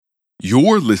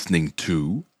You're listening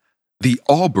to the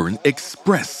Auburn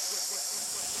Express.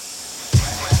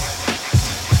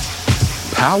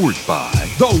 Powered by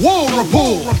the War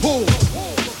Report.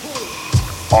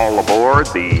 All aboard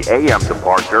the AM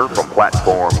departure from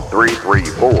platform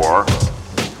 334,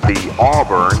 the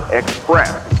Auburn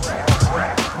Express.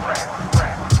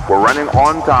 We're running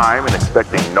on time and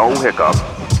expecting no hiccups.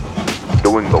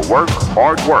 Doing the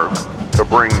hard work, to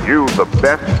bring you the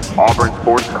best Auburn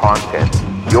sports content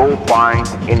you'll find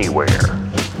anywhere.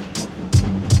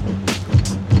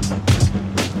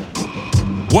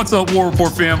 What's up, War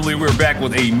Report family? We're back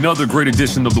with another great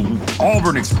edition of the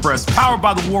Auburn Express, powered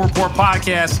by the War Report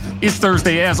podcast. It's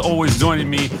Thursday. As always, joining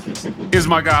me is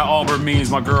my guy, Auburn Means,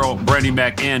 my girl, Brandy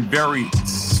Mack, and very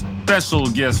special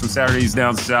guest from Saturdays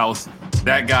Down South,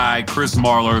 that guy, Chris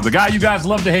Marler, the guy you guys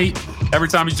love to hate every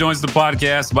time he joins the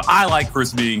podcast. But I like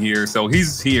Chris being here, so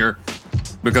he's here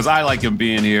because I like him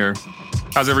being here.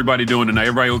 How's everybody doing tonight?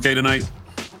 Everybody okay tonight?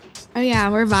 Oh, yeah,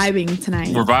 we're vibing tonight.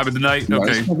 We're vibing tonight?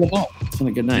 Okay. It's been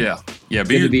a good night. Yeah.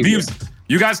 Memes,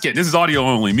 you guys can't. This is audio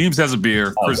only. Memes has a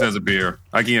beer. Chris has a beer.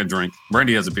 I can't drink.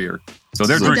 Brandy has a beer. So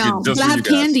they're drinking just but for I you have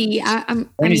guys. candy.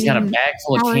 Brandy's got a bag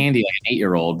full of candy like an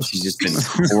 8-year-old. She's just been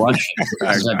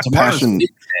crushing. Passion.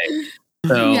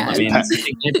 So, Yes.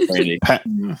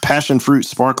 Passion fruit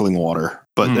sparkling water.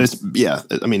 But it's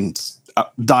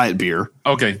diet beer.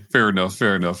 Okay, fair enough.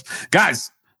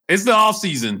 Guys, it's the off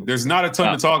season. There's not a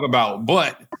ton to talk about,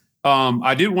 but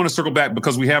I did want to circle back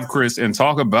because we have Chris and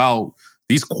talk about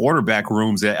these quarterback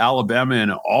rooms at Alabama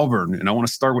and Auburn. And I want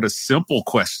to start with a simple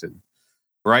question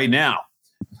right now.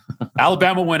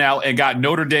 Alabama went out and got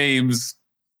Notre Dame's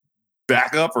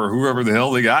backup or whoever the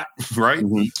hell they got, right?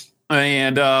 Mm-hmm.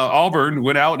 And Auburn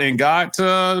went out and got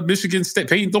Michigan State,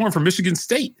 Peyton Thorne from Michigan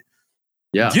State.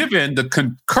 Yeah. Given the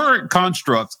concurrent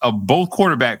construct of both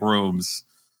quarterback rooms,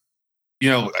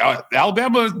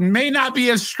 Alabama may not be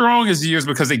as strong as years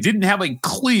because they clearly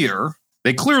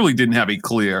didn't have a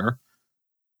clear,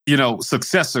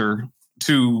 successor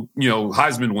to,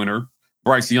 Heisman winner,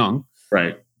 Bryce Young.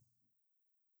 Right.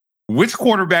 Which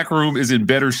quarterback room is in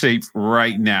better shape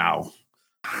right now?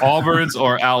 Auburn's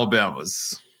or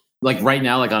Alabama's? Like right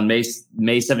now, like on May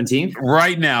 17th?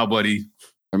 Right now, buddy.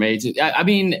 Or May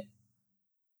 2nd.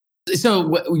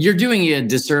 So you're doing a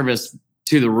disservice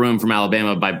to the room from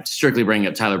Alabama by strictly bringing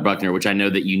up Tyler Buckner, which I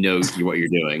know that you know what you're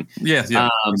doing. Yeah,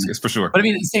 it's for sure. But I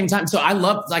mean, at the same time, so I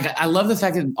love the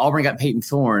fact that Auburn got Peyton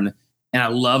Thorne, and I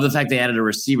love the fact they added a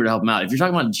receiver to help him out. If you're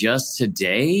talking about just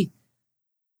today,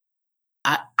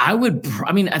 I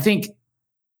think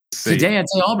today I'd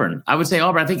say Auburn. I would say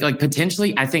Auburn. I think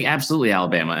potentially, I think absolutely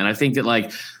Alabama. And I think that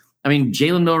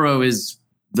Jalen Milroe is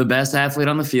the best athlete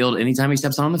on the field anytime he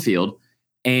steps on the field.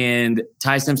 And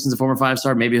Ty Simpson's a former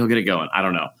 5-star. Maybe he'll get it going. I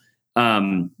don't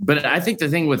know. But I think the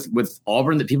thing with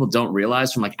Auburn that people don't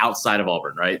realize from outside of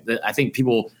Auburn, right? That I think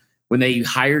people, when they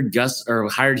hired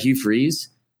Hugh Freeze,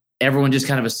 everyone just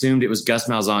kind of assumed it was Gus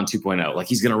Malzahn 2.0. Like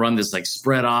he's going to run this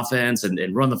spread offense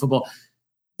and run the football.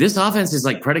 This offense is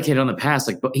predicated on the pass.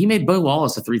 But he made Bo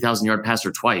Wallace a 3,000-yard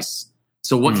passer twice.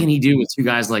 So what can he do with two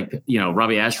guys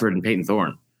Robbie Ashford and Peyton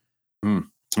Thorne?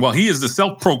 Well, he is the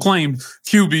self-proclaimed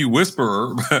QB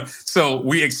whisperer, so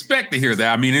we expect to hear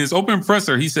that. I mean, in his open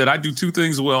presser, he said, I do two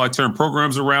things well. I turn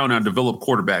programs around and I develop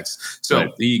quarterbacks.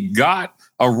 So He got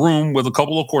a room with a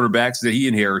couple of quarterbacks that he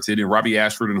inherited in Robbie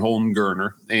Ashford and Holden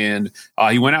Geriner. And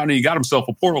he went out and he got himself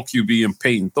a portal QB in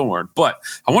Peyton Thorne. But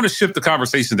I want to shift the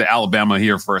conversation to Alabama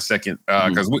here for a second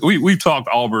because we've talked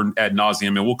Auburn ad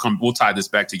nauseum, and we'll tie this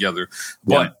back together.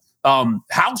 But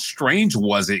how strange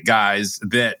was it, guys,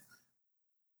 that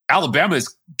Alabama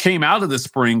came out of the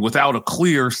spring without a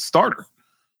clear starter?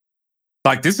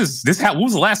 When was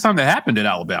the last time that happened at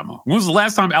Alabama? When was the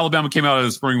last time Alabama came out of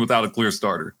the spring without a clear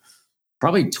starter?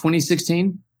 Probably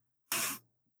 2016.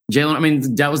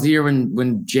 That was the year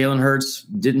when Jalen Hurts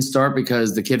didn't start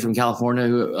because the kid from California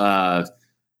who I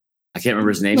can't remember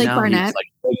his name now. Barnett.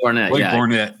 Blake Barnett. Blake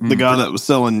Barnett. The guy that was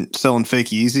selling fake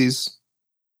Yeezys.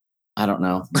 I don't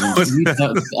know.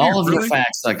 All of your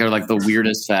facts are the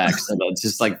weirdest facts. It's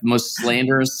just most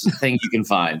slanderous thing you can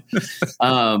find.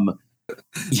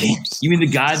 You mean the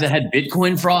guy that had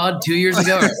Bitcoin fraud 2 years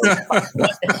ago?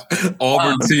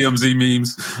 Auburn TMZ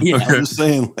memes. Yeah, okay. I'm just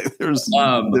saying there's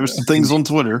some things on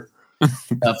Twitter.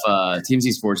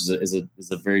 TMZ Sports is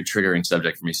a very triggering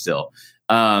subject for me still.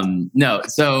 No,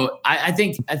 so I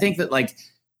think that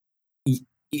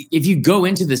if you go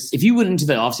into this, if you went into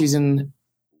the offseason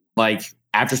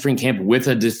after spring camp with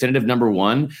a definitive number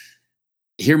one,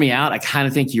 hear me out. I kind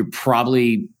of think you're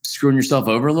probably screwing yourself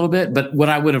over a little bit. But what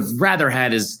I would have rather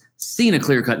had is seen a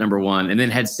clear-cut number one and then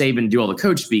had Saban do all the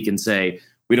coach speak and say,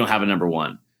 we don't have a number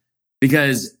one.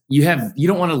 Because you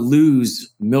don't want to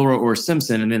lose Milroe or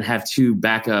Simpson and then have two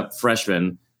backup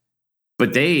freshmen.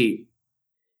 But they,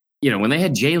 when they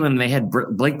had Jalen and they had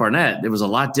Blake Barnett, it was a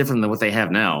lot different than what they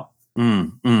have now.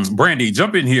 Brandy,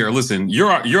 jump in here. Listen,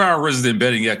 you're our resident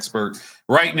betting expert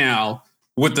right now.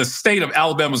 With the state of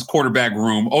Alabama's quarterback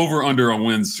room, over under on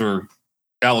wins for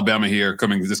Alabama here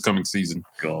this coming season.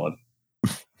 God.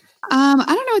 I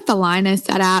don't know what the line is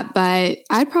set at, but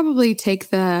I'd probably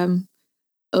take the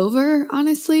over,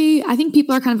 honestly. I think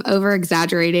people are kind of over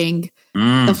exaggerating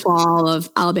the fall of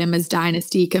Alabama's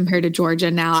dynasty compared to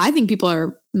Georgia now. I think people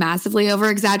are massively over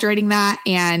exaggerating that.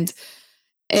 And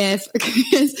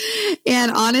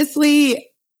honestly,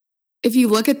 if you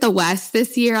look at the West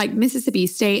this year, like Mississippi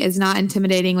State is not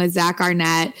intimidating with Zach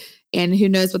Arnett, and who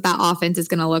knows what that offense is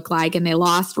going to look like. And they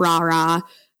lost Rah-Rah.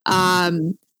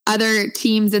 Other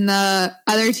teams in the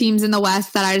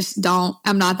West that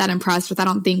I'm not that impressed with. I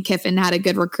don't think Kiffin had a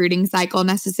good recruiting cycle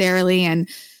necessarily. And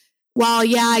while,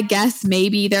 I guess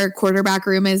maybe their quarterback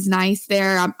room is nice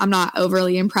there, I'm not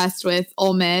overly impressed with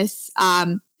Ole Miss.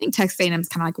 I think Texas A&M is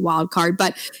kind of like a wild card,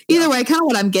 but either way, kind of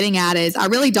what I'm getting at is I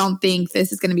really don't think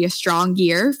this is going to be a strong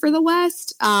year for the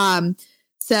West.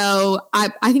 So I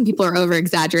think people are over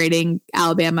exaggerating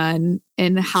Alabama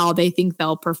and how they think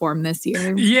they'll perform this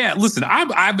year. Yeah, listen,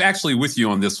 I'm actually with you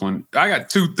on this one. I got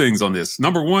two things on this.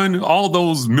 Number one, all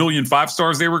those 1,000,000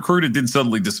 5-stars they recruited didn't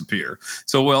suddenly disappear.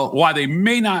 So, while they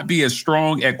may not be as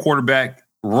strong at quarterback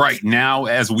right now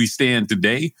as we stand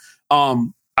today,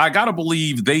 I got to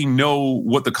believe they know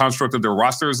what the construct of their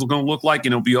roster is going to look like,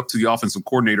 and it'll be up to the offensive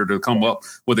coordinator to come up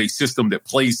with a system that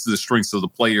plays to the strengths of the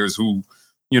players who,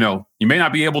 you may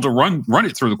not be able to run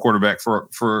it through the quarterback for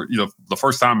the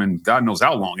first time in God knows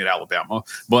how long at Alabama.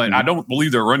 But I don't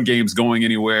believe their run game's going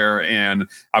anywhere, and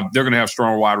they're going to have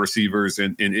strong wide receivers.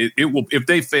 And it will, if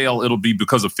they fail, it'll be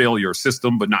because of failure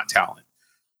system, but not talent.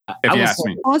 If you ask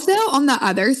me. Also, on the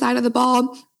other side of the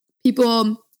ball,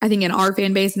 people, I think in our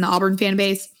fan base and the Auburn fan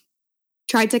base,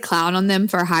 tried to clown on them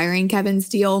for hiring Kevin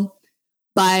Steele,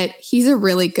 but he's a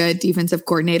really good defensive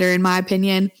coordinator in my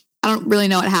opinion. I don't really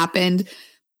know what happened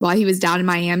while he was down in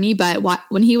Miami, but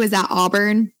when he was at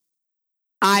Auburn,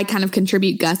 I kind of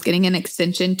contribute Gus getting an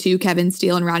extension to Kevin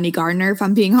Steele and Rodney Gardner, if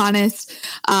I'm being honest.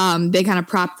 They kind of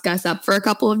propped Gus up for a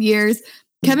couple of years.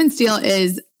 Kevin Steele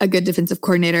is a good defensive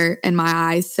coordinator in my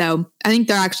eyes, so I think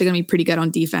they're actually going to be pretty good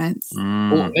on defense.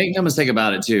 Well, make no mistake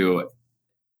about it, too.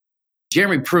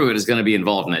 Jeremy Pruitt is going to be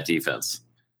involved in that defense.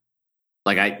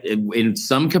 In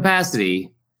some capacity,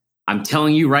 I'm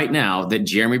telling you right now that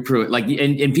Jeremy Pruitt,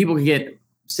 and people can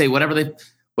say whatever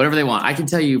they want. I can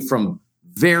tell you from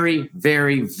very,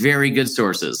 very, very good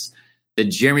sources that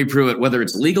Jeremy Pruitt, whether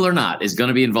it's legal or not, is going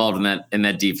to be involved in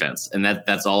that defense. And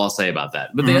that's all I'll say about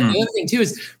that. But the other thing too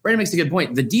is Brandon makes a good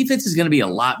point. The defense is going to be a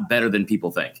lot better than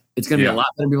people think. It's going to be a lot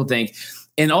better than people think.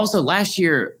 And also last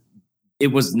year, it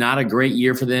was not a great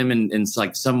year for them in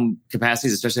like some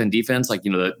capacities, especially on defense, like,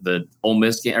 the Ole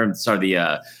Miss game,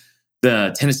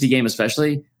 the Tennessee game,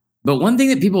 especially. But one thing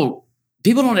that people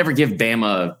don't ever give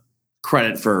Bama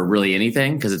credit for really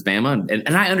anything because it's Bama.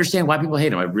 And I understand why people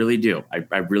hate him. I really do.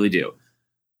 I really do.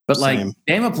 But Same.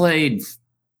 Bama played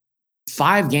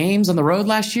 5 games on the road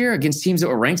last year against teams that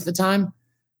were ranked at the time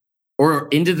or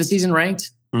into the season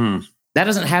ranked. That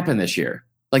doesn't happen this year.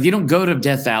 You don't go to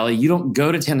Death Valley. You don't go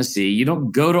to Tennessee. You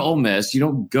don't go to Ole Miss. You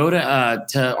don't go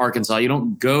to Arkansas. You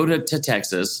don't go to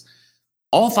Texas.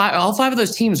 All five of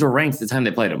those teams were ranked at the time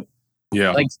they played them.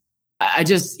 Yeah. I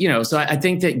just, so I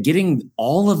think that getting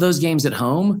all of those games at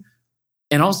home,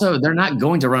 and also they're not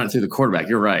going to run it through the quarterback.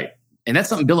 You're right. And that's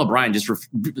something Bill O'Brien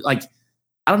I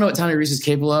don't know what Tommy Rees is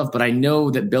capable of, but I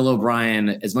know that Bill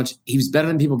O'Brien, he was better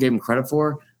than people gave him credit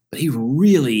for, but he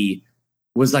really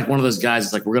was one of those guys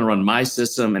that's we're going to run my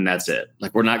system and that's it.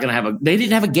 We're not going to they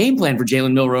didn't have a game plan for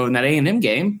Jalen Milroe in that A&M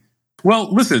game.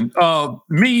 Well, listen,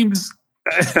 memes,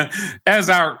 as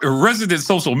our resident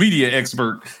social media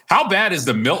expert, how bad is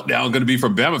the meltdown going to be for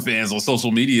Bama fans on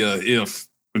social media if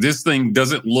this thing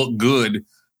doesn't look good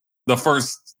the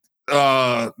first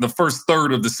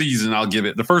third of the season? I'll give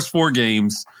it the first 4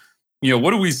 games.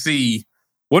 What do we see?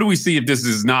 What do we see if this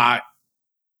is not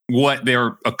what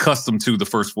they're accustomed to the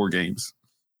first 4 games?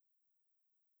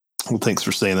 Well, thanks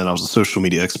for saying that. I was a social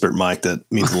media expert, Mike. That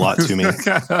means a lot to me.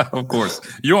 Of course,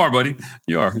 you are, buddy.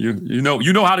 You are. You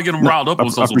know how to get them riled up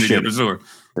on social media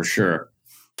for sure.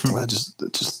 Well, just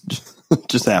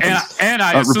happens. And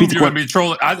I assume you're going to be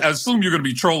trolling. I assume you're going to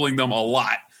be trolling them a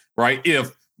lot, right? If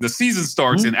the season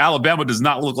starts and Alabama does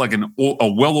not look like a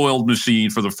well-oiled machine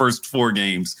for the first 4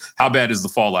 games, how bad is the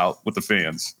fallout with the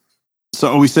fans?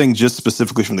 So are we saying just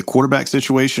specifically from the quarterback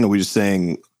situation, or are we just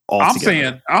saying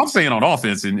altogether? I'm saying on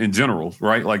offense in general,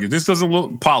 right? Like if this doesn't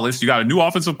look polished, you got a new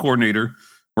offensive coordinator,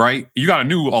 right? You got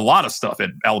a lot of stuff at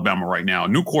Alabama right now. A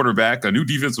new quarterback, a new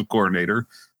defensive coordinator.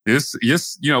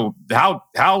 How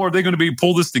are they going to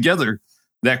pull this together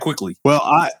that quickly?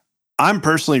 Well, I'm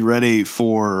personally ready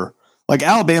for, like,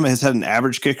 Alabama has had an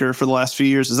average kicker for the last few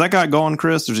years. Is that guy gone,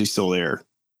 Chris, or is he still there?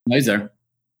 No, he's there.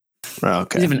 Oh,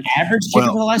 okay. He's an average kicker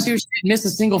for the last year. He missed a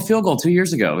single field goal 2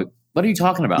 years ago. What are you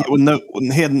talking about? Yeah,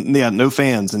 when he had no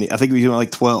fans, and I think he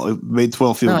went like made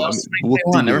 12 field goals. There were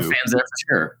fans there for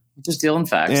sure. Just dealing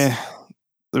facts. Yeah.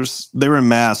 They were in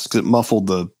masks that muffled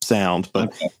the sound,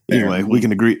 but anyway, we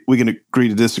can agree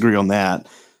to disagree on that.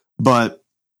 But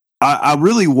I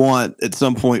really want at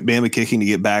some point Bama kicking to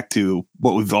get back to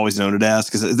what we've always known it as,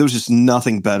 because there was just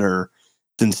nothing better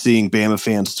than seeing Bama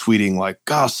fans tweeting like,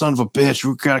 "God, son of a bitch,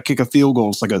 we gotta kick a field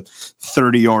goal." It's like a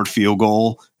 30-yard field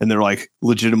goal, and they're like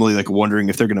legitimately like wondering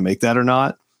if they're going to make that or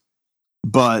not.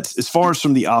 But as far as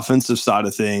from the offensive side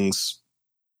of things,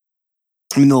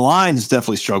 I mean, the line has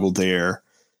definitely struggled there.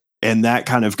 And that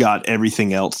kind of got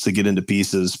everything else to get into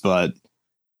pieces. But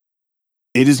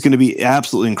it is going to be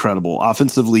absolutely incredible,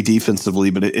 offensively,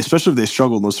 defensively, but especially if they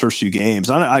struggle in those first few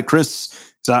games. I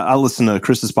listen to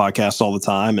Chris's podcast all the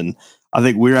time, and I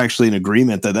think we're actually in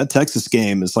agreement that Texas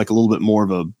game is like a little bit more of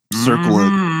a circle.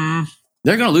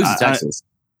 They're going to lose to Texas.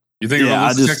 You think they're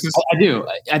going to lose to Texas? I do.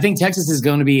 I think Texas is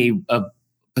going to be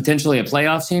potentially a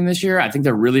playoff team this year. I think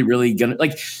they're really, really going to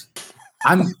like.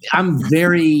 I'm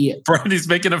very. Brandy's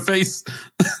making a face.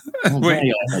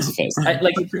 Brandy always makes a face.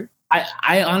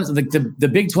 I honestly like the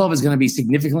Big 12 is going to be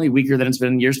significantly weaker than it's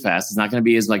been in years past. It's not going to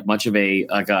be as like much of a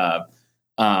I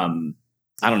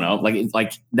don't know,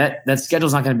 like that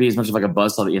schedule's not going to be as much of like a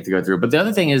buzzsaw that you have to go through. But the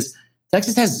other thing is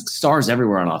Texas has stars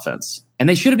everywhere on offense, and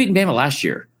they should have beaten Bama last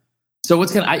year. So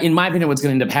in my opinion, what's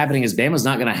going to end up happening is Bama's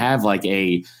not going to have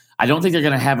I don't think they're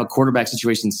going to have a quarterback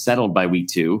situation settled by week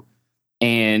 2.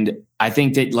 And I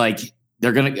think that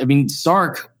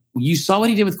Sark, you saw what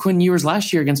he did with Quinn Ewers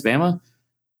last year against Bama.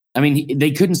 I mean,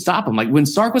 they couldn't stop him. Like when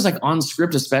Sark was like on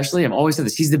script, especially, I've always said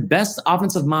this, he's the best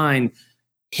offensive mind,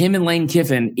 him and Lane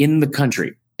Kiffin in the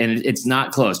country. And it's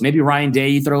not close. Maybe Ryan Day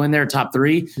you throw in there, top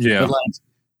 3. Yeah. But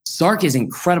Sark is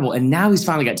incredible. And now he's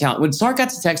finally got talent. When Sark got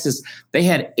to Texas, they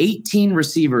had 18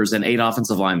 receivers and 8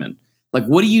 offensive linemen. Like,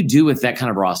 what do you do with that kind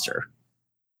of roster?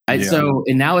 Yeah. So,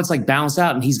 and now it's like balanced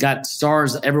out, and he's got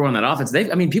stars everyone on that offense.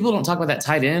 People don't talk about that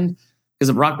tight end because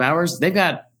of Brock Bowers. They've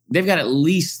got at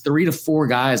least 3 to 4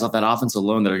 guys off that offense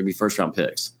alone that are going to be first round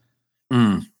picks.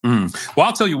 Well,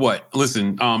 I'll tell you what.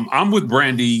 Listen, I'm with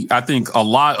Brandy. I think a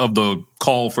lot of the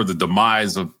call for the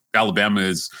demise of Alabama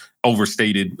is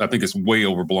overstated. I think it's way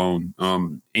overblown.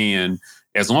 And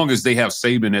as long as they have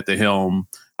Saban at the helm,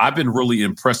 I've been really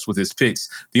impressed with his picks.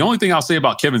 The only thing I'll say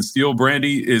about Kevin Steele,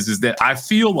 Brandy, is that I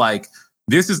feel like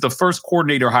this is the first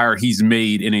coordinator hire he's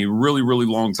made in a really, really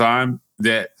long time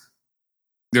that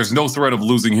there's no threat of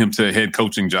losing him to a head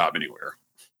coaching job anywhere.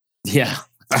 Yeah.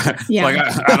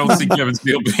 Yeah. I don't see Kevin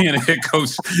Steele being a head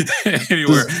coach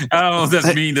anywhere. I don't know if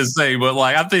that's mean to say, but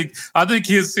I think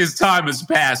his time has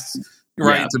passed,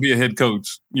 right, to be a head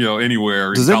coach,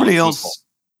 anywhere. Does everybody else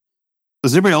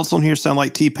on here sound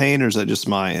like T-Pain, or is that just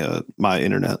my my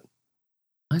internet?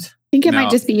 What? I think it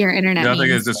might just be your internet. Yeah, I think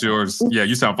it's just yours. Yeah,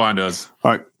 you sound fine to us.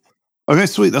 All right. Okay,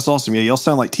 sweet. That's awesome. Yeah, y'all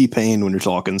sound like T-Pain when you're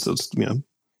talking, so it's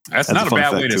that's not a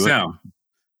bad way to sound.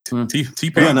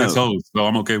 T-Pain gets hoes, so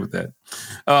I'm okay with that.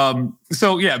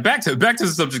 So yeah, back to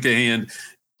the subject at hand.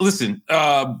 Listen,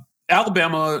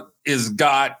 Alabama has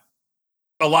got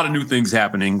a lot of new things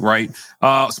happening, right?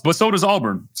 But so does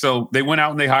Auburn. So they went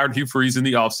out and they hired Hugh Freeze in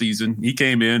the offseason. He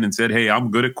came in and said, "Hey,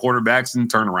 I'm good at quarterbacks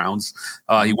and turnarounds."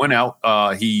 He went out.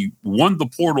 He won the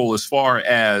portal as far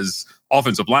as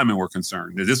offensive linemen were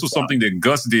concerned. This was something that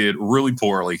Gus did really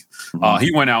poorly. He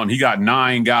went out and he got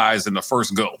 9 guys in the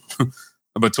first go.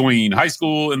 Between high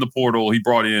school and the portal, he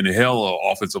brought in a hell of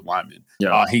offensive linemen.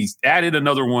 Yeah. He's added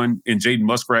another one in Jaden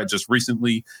Muskrat just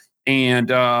recently. And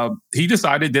he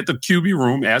decided that the QB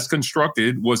room, as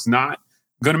constructed, was not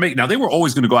going to make. Now, they were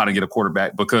always going to go out and get a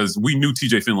quarterback because we knew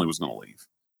TJ Finley was going to leave,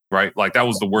 right? Like, that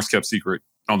was the worst kept secret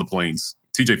on the Plains.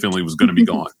 TJ Finley was going to be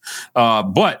gone.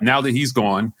 But now that he's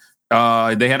gone,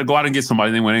 they had to go out and get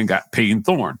somebody. They went and got Peyton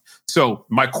Thorne. So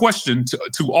my question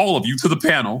to all of you, to the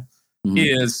panel,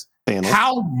 is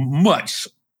how much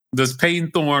does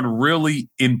Peyton Thorne really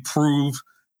improve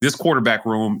this quarterback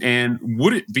room? And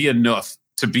would it be enough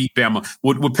to beat Bama?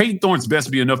 Would Peyton Thorne's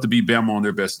best be enough to beat Bama on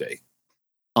their best day?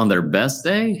 On their best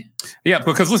day? Yeah,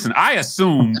 because listen, I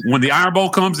assume when the Iron Bowl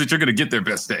comes that you're going to get their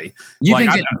best day. You think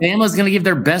that Bama's going to give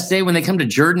their best day when they come to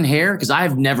Jordan Hare? Because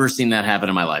I've never seen that happen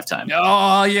in my lifetime.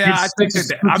 Oh yeah, I think it's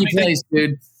a place,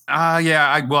 dude.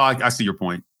 Yeah. I see your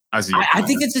point. I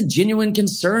think it's a genuine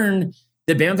concern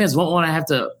that Bama fans won't want to have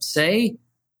to say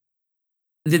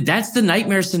that that's the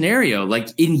nightmare scenario. Like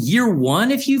in year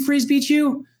one, if Hugh Freeze beat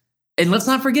you, and let's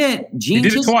not forget, Gene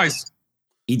did it twice.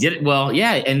 He did it well,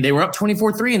 yeah, and they were up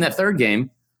 24-3 in that third game.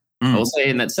 I will say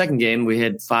in that second game, we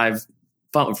had five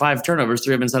turnovers,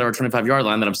 3 of them inside of our 25-yard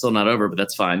line that I'm still not over, but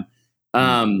that's fine.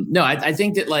 No, I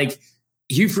think that like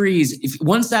Hugh Freeze,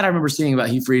 one stat I remember seeing about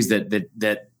Hugh Freeze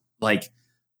that like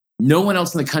no one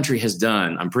else in the country has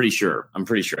done. I'm pretty sure.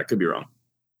 I could be wrong,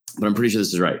 but I'm pretty sure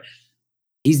this is right.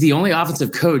 He's the only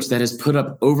offensive coach that has put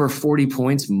up over 40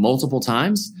 points multiple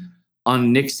times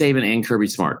on Nick Saban and Kirby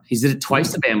Smart. He did it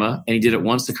twice to Bama, and he did it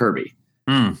once to Kirby.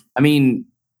 I mean,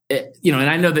 and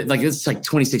I know that like it's like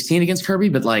 2016 against Kirby,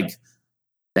 but like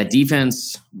that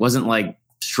defense wasn't like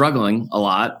struggling a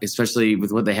lot, especially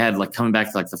with what they had like coming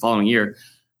back like the following year.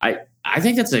 I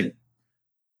think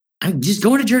just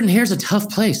going to Jordan Hare is a tough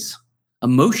place,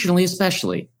 emotionally,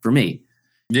 especially for me.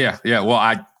 Yeah. Well,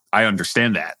 I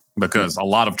understand that. Because a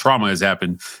lot of trauma has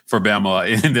happened for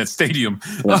Bama in that stadium,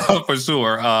 for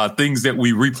sure. Things that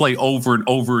we replay over and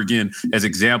over again as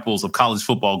examples of college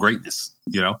football greatness,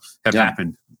 have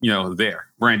happened, there.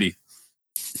 Brandy.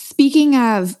 Speaking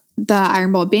of the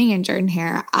Iron Bowl being in Jordan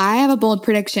Hare, I have a bold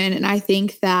prediction, and I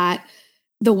think that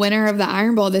the winner of the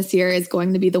Iron Bowl this year is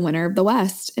going to be the winner of the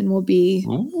West and will be...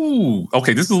 Ooh,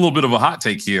 okay. This is a little bit of a hot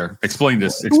take here. Explain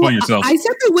this. Explain yourself. I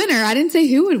said the winner. I didn't say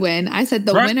who would win. I said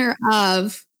the winner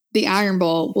of the Iron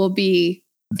Bowl will be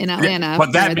in Atlanta. Yeah,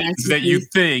 but that means that you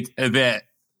think that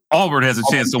Auburn has a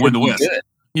chance to win the West.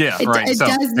 Yeah, right. It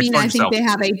does mean I think they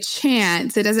have a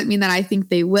chance. It doesn't mean that I think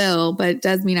they will, but it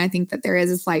does mean I think that there is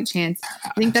a slight chance.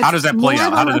 I think that's how does that play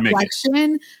out? How does it make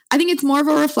it? I think it's more of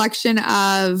a reflection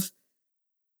of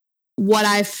what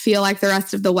I feel like the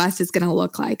rest of the West is going to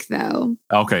look like, though.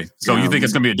 Okay, so you think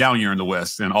it's going to be a down year in the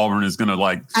West, and Auburn is going to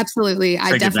like absolutely.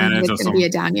 I definitely think it's going to be a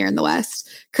down year in the West.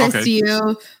 Chris,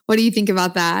 what do you think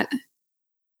about that?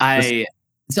 I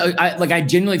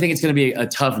genuinely think it's going to be a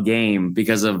tough game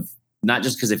because of not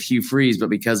just because of Hugh Freeze, but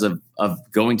because of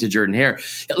going to Jordan Hare.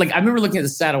 Like I remember looking at the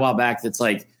stat a while back that's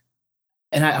like,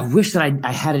 and I wish that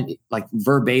I had it like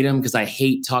verbatim because I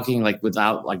hate talking like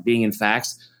without like being in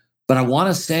facts. But I want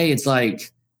to say it's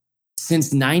like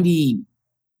since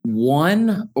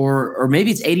 91 or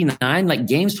maybe it's 89, like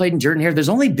games played in Jordan Hare, there's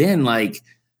only been like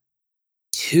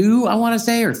 2, I want to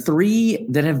say, or 3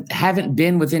 that haven't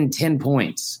been within 10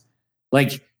 points.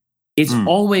 Like it's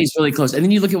always really close. And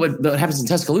then you look at what happens in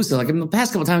Tuscaloosa. Like in the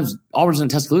past couple of times Auburn's in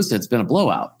Tuscaloosa, it's been a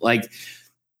blowout. Like,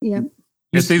 yeah.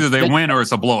 It's either they win or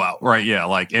it's a blowout, right? Yeah,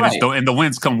 like and the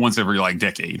wins come once every like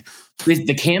decade.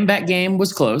 The comeback game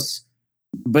was close.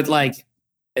 But like,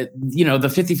 the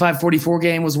 55-44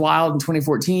 game was wild in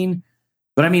 2014.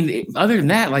 But I mean, other than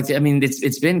that, like, I mean,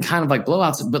 it's been kind of like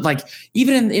blowouts. But like,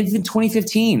 even in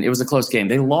 2015, it was a close game.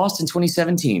 They lost in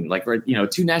 2017, like, 2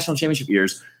 national championship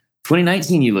years.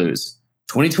 2019, you lose.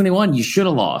 2021, you should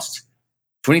have lost.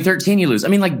 2013, you lose. I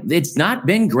mean, like, it's not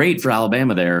been great for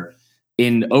Alabama there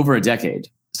in over a decade.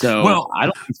 So I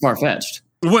don't think it's far-fetched.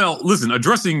 Well, listen,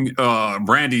 addressing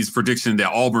Brandy's prediction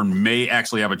that Auburn may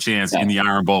actually have a chance in the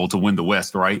Iron Bowl to win the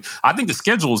West, right? I think the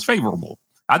schedule is favorable.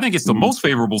 I think it's the most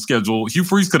favorable schedule Hugh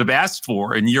Freeze could have asked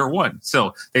for in year one.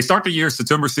 So they start the year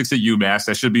September 6th at UMass.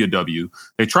 That should be a W.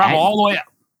 They travel all the way out.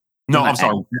 No, I'm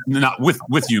sorry. Not with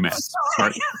UMass.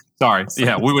 Sorry.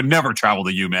 Yeah, we would never travel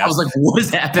to UMass. I was like, what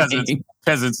is happening?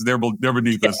 Peasants, they're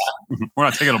beneath us. We're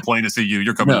not taking a plane to see you.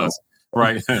 You're coming to us.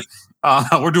 Right.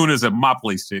 We're doing this at my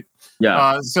place, too.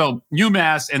 Yeah. So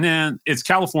UMass, and then it's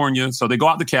California. So they go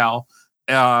out to Cal.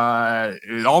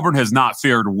 Auburn has not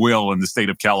fared well in the state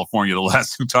of California the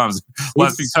last few times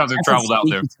they've traveled out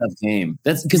there. Tough game.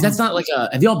 That's because that's not like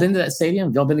have you all been to that stadium?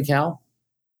 Have you all been to Cal?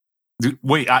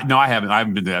 Wait, no, I haven't. I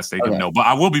haven't been to that stadium. Okay. No, but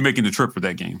I will be making the trip for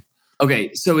that game.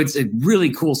 Okay, so it's a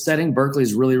really cool setting. Berkeley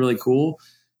is really, really cool.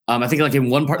 I think like in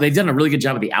one part, they've done a really good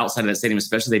job at the outside of that stadium,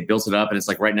 especially they built it up and it's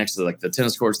like right next to like the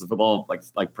tennis courts, the football,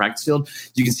 like practice field.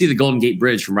 You can see the Golden Gate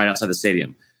Bridge from right outside the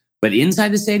stadium. But inside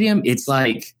the stadium, it's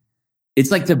like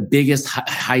the biggest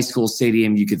high school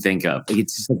stadium you could think of. Like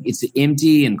it's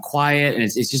empty and quiet, and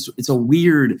it's a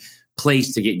weird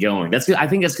place to get going. I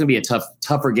think that's going to be a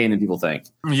tougher game than people think.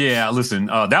 Yeah, listen,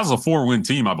 that was a 4-win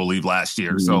team, I believe, last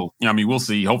year. So, I mean, we'll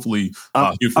see. Hopefully,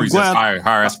 Hugh Freeze has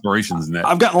higher aspirations than that.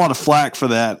 I've gotten a lot of flack for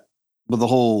that, but the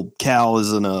whole Cal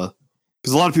isn't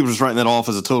because a lot of people are just writing that off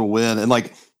as a total win. And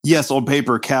like, yes, on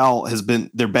paper, Cal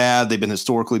they're bad. They've been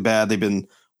historically bad. They've been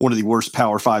one of the worst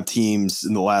Power 5 teams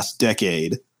in the last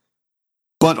decade.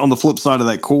 But on the flip side of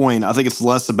that coin, I think it's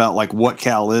less about like what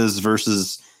Cal is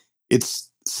versus its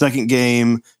second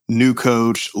game, new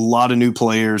coach, a lot of new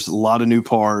players, a lot of new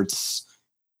parts,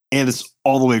 and it's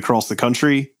all the way across the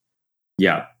country.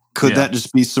 Yeah. Could that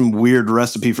just be some weird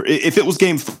recipe for if it was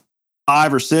game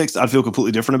 5 or 6, I'd feel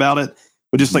completely different about it.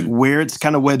 But just like where it's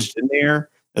kind of wedged in there,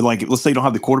 and like let's say you don't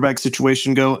have the quarterback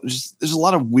situation go, there's a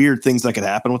lot of weird things that could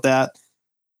happen with that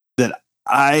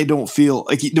I don't feel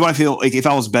like. Do I feel like if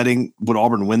I was betting, would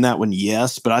Auburn win that one?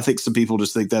 Yes, but I think some people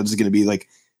just think that is going to be like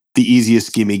the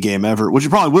easiest gimme game ever, which it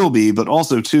probably will be. But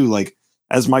also too, like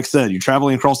as Mike said, you're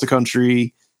traveling across the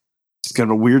country. It's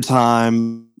kind of a weird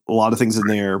time. A lot of things in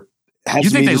there.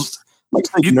 Has me just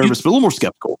nervous, but a little more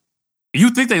skeptical.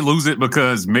 You think they lose it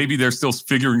because maybe they're still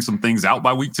figuring some things out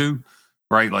by week 2,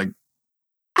 right? Like,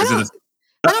 I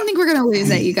don't think we're going to lose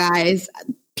it, you guys.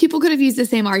 People could have used the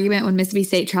same argument when Mississippi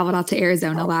State traveled out to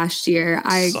Arizona last year.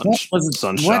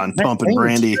 Sunshine, pumping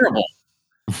brandy.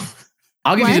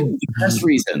 I'll give you the best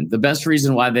reason. The best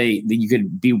reason why you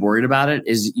could be worried about it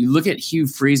is you look at Hugh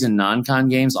Freeze in non-con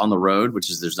games on the road,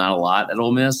 which is there's not a lot at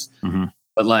Ole Miss,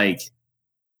 but like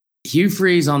Hugh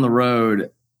Freeze on the road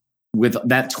with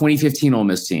that 2015 Ole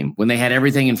Miss team when they had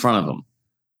everything in front of them,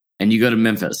 and you go to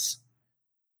Memphis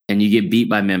and you get beat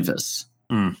by Memphis,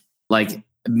 like.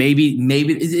 Maybe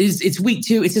it's week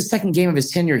 2. It's his second game of his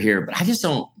tenure here, but I just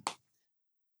don't.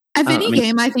 If any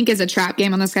game I think is a trap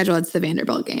game on the schedule, it's the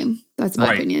Vanderbilt game. That's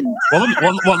my opinion.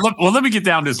 Well, let me get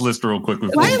down this list real quick.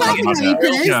 Why are you laughing at me,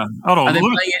 Chris? Yeah, hold on. Are they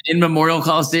playing it in Memorial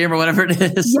Coliseum or whatever it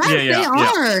is? Yes, they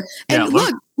are. And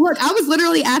look, I was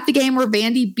literally at the game where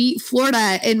Vandy beat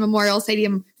Florida in Memorial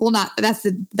Stadium. Well, that's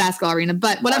the basketball arena,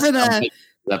 but whatever the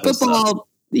football.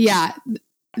 Yeah.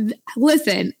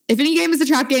 Listen, if any game is a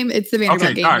trap game, it's the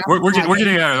Vanderbilt game. All right,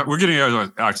 we're getting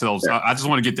ourselves. I just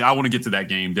want to get to. I want to get to that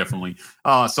game definitely.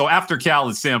 So after Cal,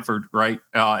 it's Samford, right,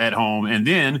 at home, and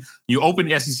then you open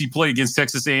SEC play against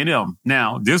Texas A&M.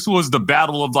 Now, this was the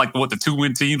battle of like the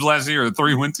 2-win teams last year, or the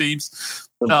 3-win teams.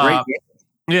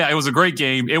 Yeah, it was a great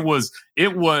game. It was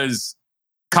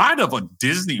kind of a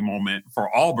Disney moment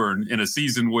for Auburn in a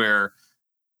season where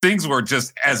things were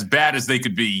just as bad as they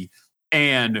could be.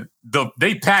 And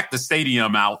they packed the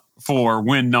stadium out for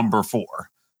win number 4,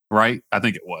 right? I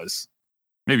think it was.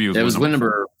 Maybe it was win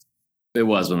number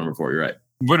 4. You're right.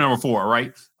 Win number 4,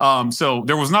 right? So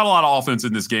there was not a lot of offense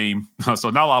in this game, so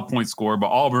not a lot of points scored.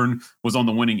 But Auburn was on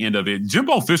the winning end of it.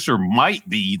 Jimbo Fisher might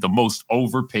be the most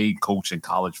overpaid coach in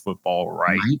college football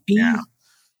right now,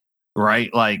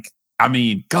 right? Like, I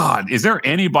mean, God, is there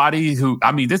anybody who?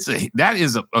 I mean, that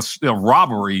is a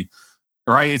robbery.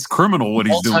 Right, it's criminal what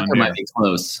he's doing. Mel Tucker might be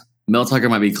close. Mel Tucker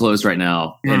might be close right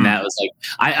now, and that was like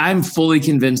I'm fully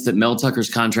convinced that Mel Tucker's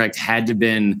contract had to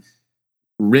been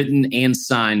written and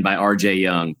signed by R.J.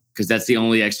 Young because that's the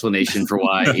only explanation for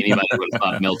why anybody would have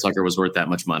thought Mel Tucker was worth that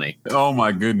much money. Oh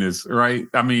my goodness, right?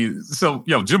 I mean, so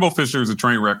Jimbo Fisher is a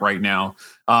train wreck right now.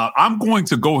 I'm going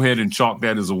to go ahead and chalk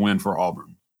that as a win for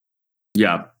Auburn.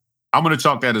 Yeah, I'm going to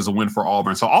chalk that as a win for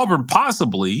Auburn. So Auburn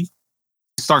possibly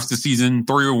starts the season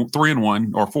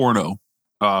 3-1 or 4-0.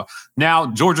 Now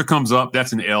Georgia comes up.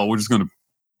 That's an L. We're just going to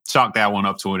chalk that one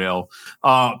up to an L.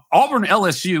 Auburn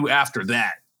LSU after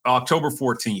that, October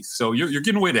 14th. So you're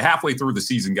getting away to halfway through the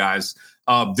season, guys.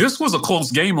 This was a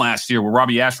close game last year with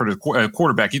Robbie Ashford as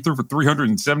quarterback. He threw for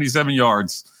 377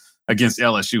 yards against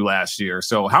LSU last year.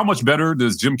 So how much better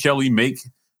does Brian Kelly, make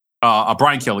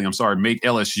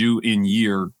LSU in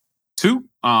year 2?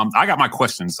 I got my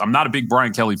questions. I'm not a big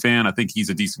Brian Kelly fan. I think he's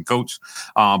a decent coach,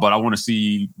 but I want to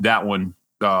see that one.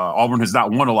 Auburn has not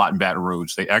won a lot in Baton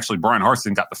Rouge. Brian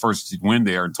Harsin got the first win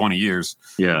there in 20 years.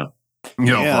 Yeah.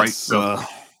 Right. So, I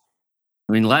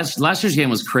mean, last year's game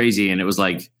was crazy, and it was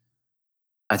like,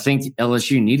 I think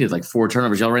LSU needed like 4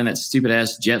 turnovers. Y'all ran that stupid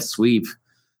ass jet sweep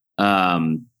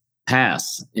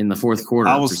pass in the fourth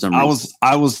quarter. For some reason.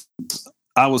 I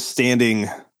was standing.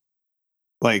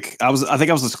 Like I think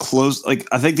I was as close. Like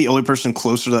I think the only person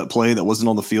closer to that play that wasn't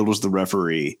on the field was the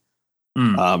referee,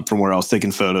 from where I was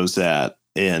taking photos at.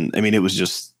 And I mean, it was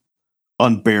just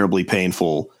unbearably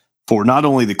painful for not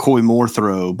only the Coy Moore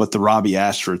throw, but the Robbie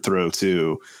Ashford throw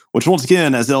too. Which once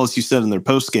again, as LSU said in their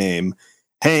post game,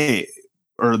 I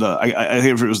think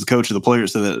if it was the coach or the player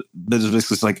said that is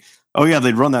basically like, oh yeah,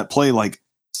 they'd run that play like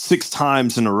 6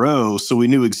 times in a row, so we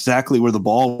knew exactly where the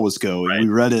ball was going. Right. We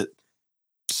read it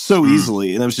so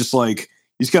easily, and it was just like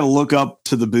you just got to look up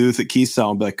to the booth at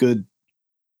Keystone and be like,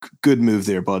 good move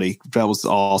there, buddy. That was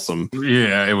awesome.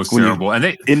 Yeah, it was terrible. And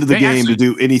they into the game to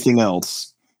do anything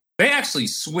else. They actually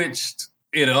switched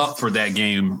it up for that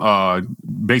game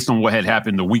based on what had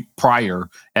happened the week prior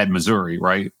at Missouri,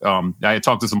 right? I had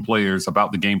talked to some players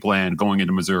about the game plan going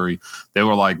into Missouri. They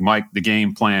were like, Mike, the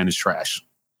game plan is trash.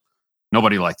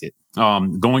 Nobody liked it.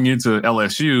 Going into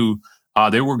LSU, I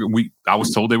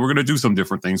was told they were going to do some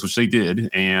different things, which they did,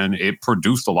 and it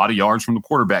produced a lot of yards from the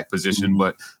quarterback position.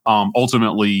 But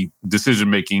ultimately, decision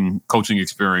making, coaching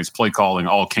experience, play calling,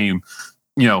 all came.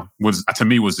 Was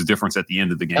the difference at the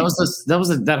end of the game.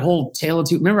 That whole tale of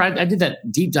two. Remember, I did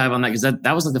that deep dive on that because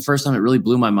that was like the first time it really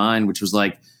blew my mind, which was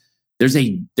like, there's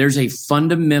a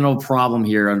fundamental problem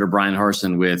here under Brian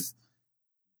Harsin with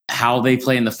how they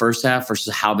play in the first half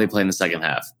versus how they play in the second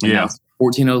half.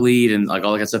 14-0 lead and like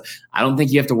all that kind of stuff. I don't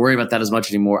think you have to worry about that as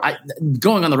much anymore.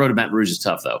 Going on the road to Baton Rouge is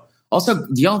tough though. Also,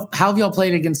 how have y'all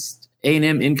played against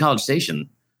A&M in College Station?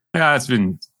 Yeah, it's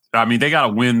been. I mean, they got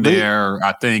a win there,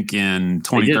 I think, in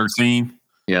 2013.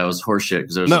 Yeah, it was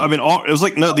horseshit. It was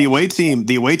like the away team.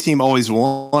 The away team always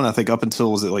won. I think up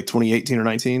until was it like 2018 or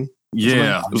 19?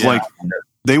 Yeah, it was like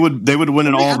they would win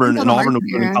in Auburn, and Auburn would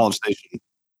win in College Station.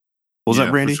 Was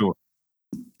that Brandy? Sure.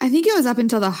 I think it was up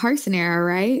until the Harsin era,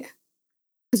 right?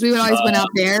 Because we would always win out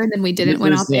there, and then we didn't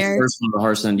win out there. First one to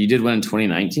Harsin, you did win in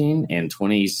 2019 and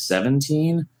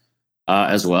 2017.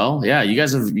 As well. Yeah, you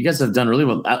guys have done really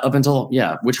well up until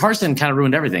which Harsin kind of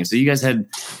ruined everything. So you guys had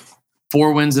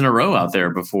 4 wins in a row out there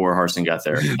before Harsin got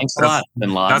there. Thanks a lot,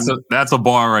 Bin Laden. That's a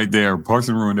bar right there.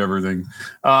 Harsin ruined everything.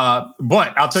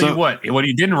 But I'll tell you what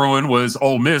he didn't ruin was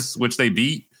Ole Miss, which they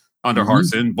beat under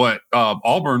Harsin. But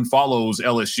Auburn follows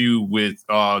LSU with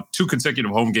 2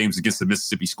 consecutive home games against the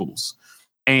Mississippi schools.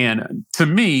 And to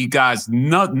me, guys,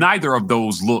 neither of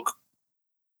those look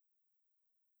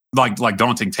like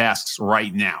daunting tasks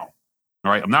right now.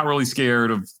 All right. I'm not really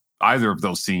scared of either of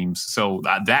those teams. So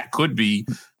that could be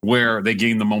where they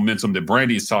gain the momentum that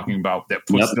Brandy is talking about that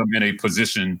puts them in a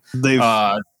position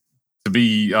to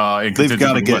be in they've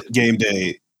got to get game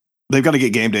day. They've got to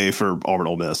get game day for Auburn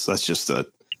Ole Miss. That's just a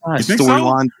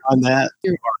storyline on that.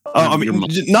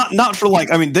 Not for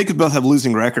they could both have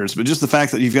losing records, but just the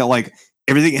fact that you've got like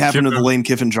everything happened to the Lane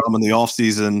Kiffin drama in the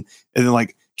offseason, and then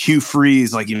like Hugh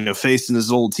Freeze, facing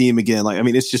his old team again.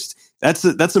 It's just that's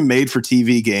a made for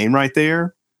TV game right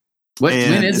there.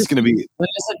 When is it's going to be? When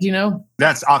is it? Do you know?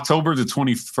 That's October the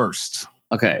 21st.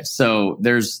 Okay, so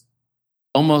there's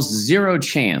almost zero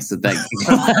chance that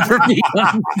will ever be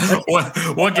done.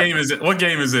 What game is it? What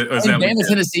game is it? Alabama,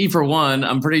 Tennessee for one.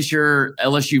 I'm pretty sure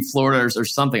LSU, Florida, or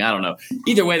something. I don't know.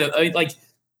 Either way, a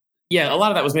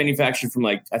lot of that was manufactured from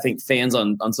I think fans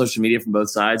on social media from both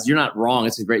sides. You're not wrong.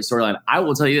 It's a great storyline. I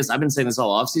will tell you this. I've been saying this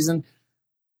all offseason.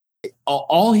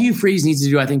 All Hugh Freeze needs to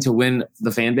do, I think, to win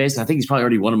the fan base, I think he's probably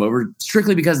already won them over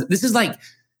strictly because this is like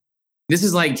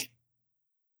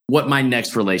what my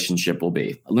next relationship will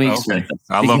be. Let me explain.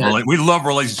 We love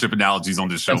relationship analogies on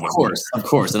this show. Of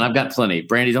course. And I've got plenty.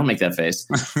 Brandy, don't make that face.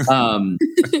 So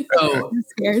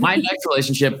my next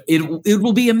relationship, it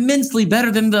will be immensely better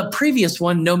than the previous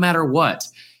one, no matter what.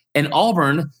 And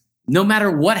Auburn, no matter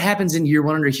what happens in year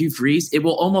 1 under Hugh Freeze, it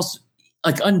will almost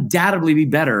undoubtedly be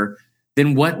better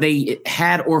than what they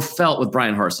had or felt with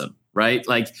Brian Harsin, right?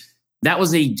 That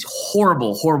was a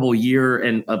horrible, horrible year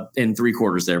and 3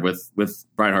 quarters there with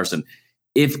Brian Harsin.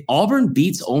 If Auburn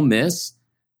beats Ole Miss,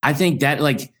 I think that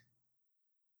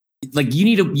you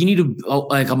need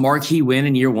a marquee win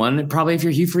in year 1. Probably if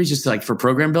you're Hugh Freeze, just for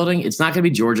program building, it's not going to be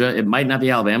Georgia. It might not be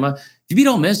Alabama. If you beat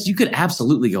Ole Miss, you could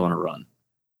absolutely go on a run.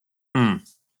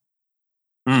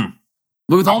 But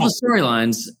with all the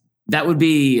storylines, that would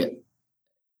be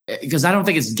because I don't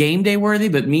think it's game day worthy,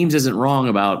 but Memes isn't wrong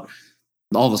about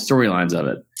all the storylines of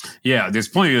it. Yeah, there's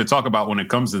plenty to talk about when it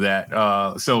comes to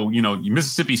that. So,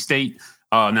 Mississippi State,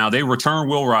 now they return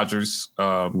Will Rogers,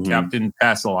 Captain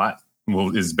Pass-A-Lot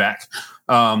is back.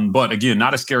 But again,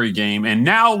 not a scary game. And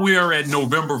now we are at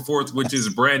November 4th, which is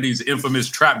Brandy's infamous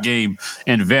trap game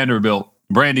in Vanderbilt.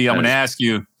 Brandy, I'm going to ask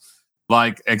you,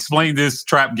 explain this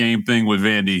trap game thing with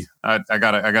Vandy. I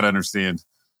gotta understand.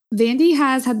 Vandy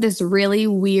has had this really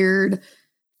weird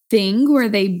thing where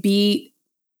they beat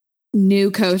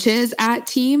new coaches at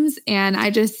teams. And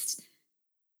it's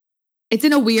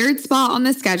in a weird spot on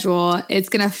the schedule. It's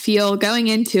going to feel going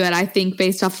into it, I think,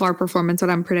 based off of our performance, what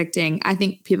I'm predicting, I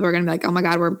think people are going to be like, oh my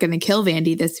God, we're going to kill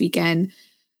Vandy this weekend.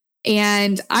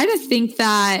 And I just think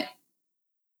that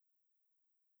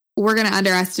we're going to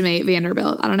underestimate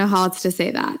Vanderbilt. I don't know how else to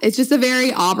say that. It's just a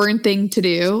very Auburn thing to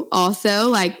do.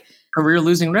 Also, career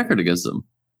losing record against them.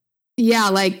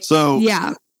 Yeah.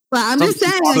 Yeah. But I'm just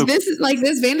saying,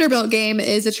 this Vanderbilt game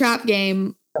is a trap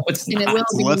game It's And it not.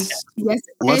 will be. Let's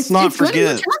not it's going to be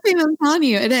forget. a trap game, I'm telling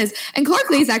you, it is. And Clark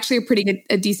Lee is actually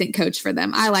a decent coach for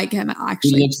them. I like him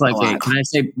actually. He looks like a a. lot. Can I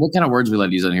say what kind of words we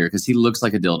let use on here? Because he looks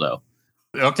like a dildo.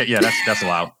 Okay, yeah, that's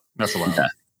allowed. That's allowed.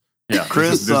 Yeah,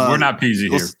 Chris, we're not PG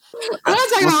here. I'm not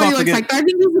talking about what he looks like, but I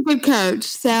think he's a good coach.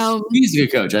 So He's a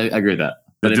good coach. I agree with that.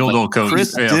 The But dildo coach.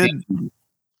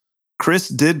 Chris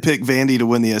did pick Vandy to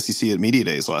win the SEC at Media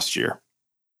Days last year.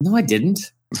 No, I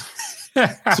didn't.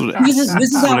 That's what- This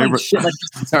is how Whatever. like shit like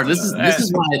this started. This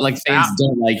is why like fans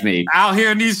don't like me. Out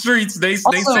here in these streets, they say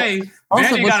Vandy got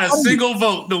a what's funny- single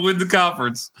vote to win the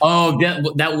conference. Oh,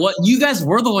 that what you guys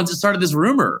were the ones that started this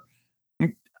rumor.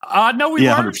 No, we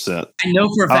yeah, weren't. 100%. I know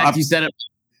for a fact you said it,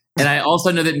 and I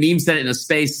also know that Meme said it in a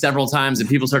space several times, and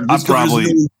people started. I This guy is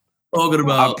probably- talking I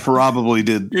about. probably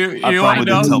did. You I wanna probably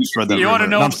know? did help spread that You want to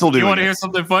rumor. know? And I'm still doing You want to it. hear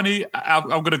something funny? I'm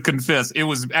going to confess. It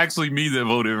was actually me that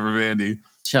voted for Vandy.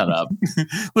 Shut up.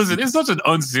 Listen, it's such an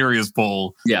unserious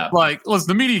poll. Yeah, Like, listen,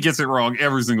 the media gets it wrong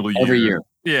every single year. every year.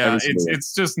 Yeah, Every single year.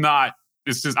 it's just not.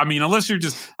 It's just. I mean, unless you're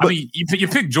just. I mean, you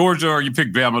pick Georgia or you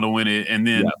pick Bama to win it, and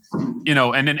then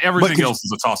and then everything could- else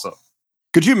is a toss up.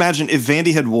 Could you imagine if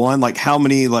Vandy had won? Like how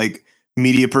many like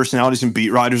media personalities and beat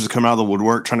writers would come out of the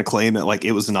woodwork trying to claim it like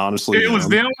it was anonymously? It was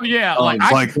them. Yeah, Oh, like I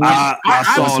I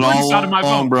saw have it a screenshot of my all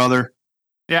along, vote. brother.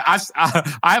 Yeah,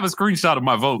 I have a screenshot of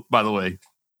my vote, by the way.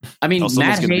 I mean, Oh, someone's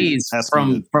Matt gonna be Hayes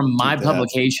asking me from my tweet that.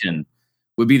 publication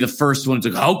would be the first one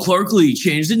to how Clark Lee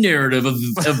changed the narrative of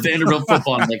Vanderbilt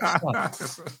football. I'm like,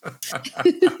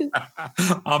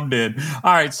 I'm dead.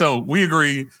 All right, so we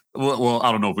agree. Well,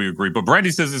 I don't know if we agree, but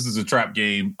Brandy says this is a trap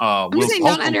game. I'm just saying,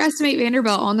 don't underestimate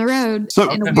Vanderbilt on the road. So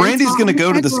In a weird Brandy's spot going to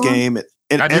on the go to this schedule. game,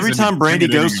 and That is every an time Brandy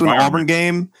goes to an intimidating Auburn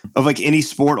game of like any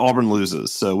sport, Auburn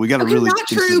loses. So we got to Okay, really not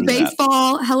true. consider that.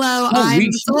 Baseball. Hello, I'm we-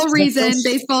 the sole that's reason so-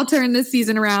 baseball turned this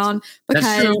season around That's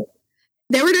because true.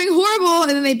 they were doing horrible,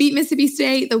 and then they beat Mississippi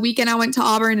State the weekend I went to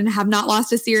Auburn and have not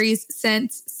lost a series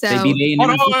since. So, They beat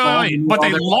Hold A&M on, football, wait. and But all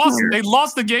they their- lost. They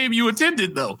lost the game you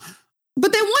attended, though.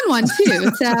 but they won one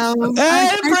too. So, Hey,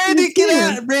 Brandy, see get too.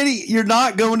 out! Brandy, you're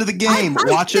not going to the game.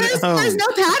 Watch it at There's home. no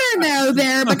pattern though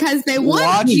there because they won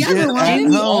Watch the it other at one. And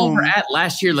we all home. were at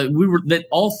last year. Like we were that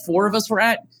all four of us were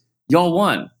at. Y'all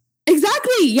won.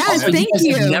 Exactly. Yes. Also, Thank guys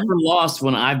have you. Never lost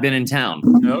when I've been in town.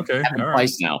 Okay, Happened all right.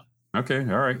 twice now. Okay,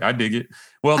 all right. I dig it.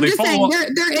 Well, I'm they just saying follow.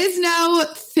 there is no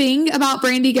thing about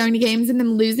Brandy going to games and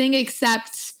them losing,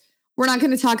 except we're not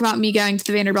going to talk about me going to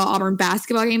the Vanderbilt Auburn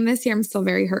basketball game this year. I'm still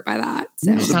very hurt by that.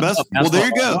 So It's The not best. about Well, there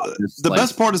you basketball. go. It's The like-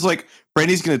 best part is like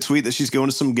Brandy's going to tweet that she's going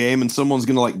to some game, and someone's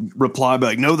going to like reply by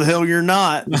like, "No, the hell you're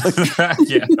not." Yeah, all right.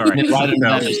 And then right under No.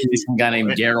 that, there's gonna be some guy named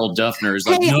Daryl Duffner. Is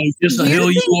like, Hey, no, just the hell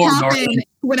weird you things are, happen Darwin.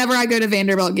 whenever I go to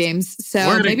Vanderbilt games. So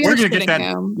We're gonna, maybe we're I gonna get shouldn't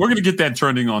that. go. We're gonna get that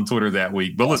trending on Twitter that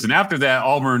week. But listen, after that,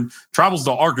 Auburn travels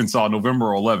to Arkansas November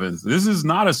 11th. This is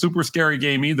not a super scary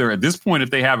game either. At this point, if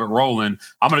they have it rolling,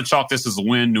 I'm gonna chalk this as a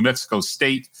win. New Mexico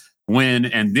State win,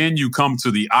 and then you come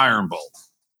to the Iron Bowl.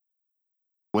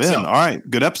 Win. So- All right,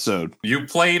 good episode. You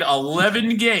played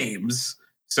 11 games,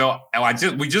 so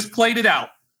we just played it out.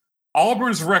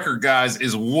 Auburn's record, guys,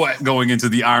 is what going into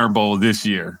the Iron Bowl this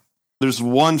year. There's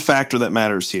one factor that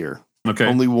matters here. Okay,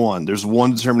 Only one. There's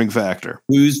one determining factor.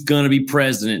 Who's gonna be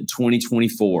president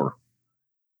 2024?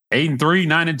 8-3,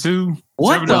 9-2,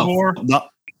 What the 7-4, Not,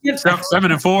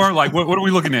 7-4. Like what are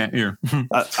we looking at here?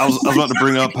 I was about to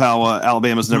bring up how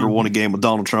Alabama's never won a game with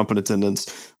Donald Trump in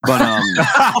attendance, but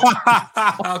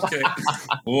Okay.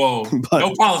 Whoa. But-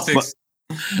 No politics.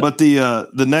 but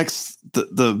the next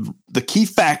the key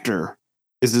factor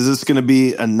is this going to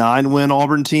be a 9-win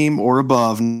Auburn team or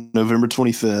above November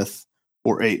 25th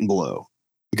or 8 and below?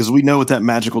 Because we know what that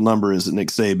magical number is that Nick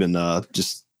Saban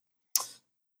just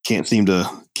can't seem to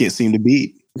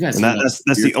beat. You guys And that's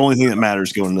the only thing that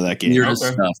matters going into that game. weirdest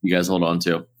Okay. stuff you guys hold on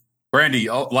to. Brandy,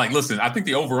 listen, I think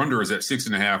the over-under is at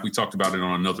 6.5. We talked about it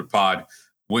on another pod.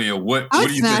 Well, what I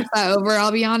do you smashed think? that over.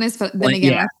 I'll be honest, but then Like,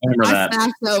 again, yeah, I remember I that.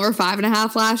 smashed the over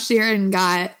 5.5 last year and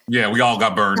got Yeah, we all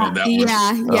got burned on that one.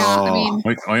 yeah. Oh. I mean,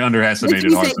 We underestimated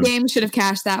Mississippi ours. State game should have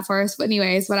cashed that for us. But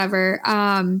anyways, whatever.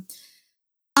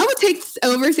 I would take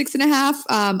over 6.5.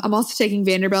 I'm also taking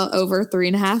Vanderbilt over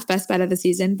 3.5. Best bet of the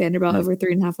season. Vanderbilt over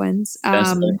 3.5 wins.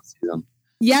 Best of the season.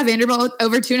 Yeah, Vanderbilt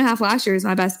over 2.5 last year is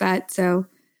my best bet. So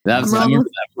That's I'm I wrong remember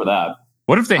with- that for that.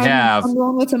 What if they have I'm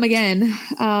going with them again.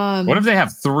 what if they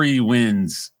have 3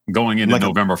 wins going into Like a-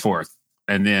 November 4th?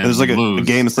 And then There's like a lose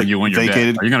game that's and like you win your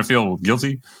vacated. bet. Are you gonna feel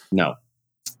guilty? No.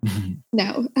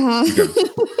 No.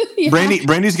 Yeah. Brandy's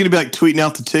going to be like tweeting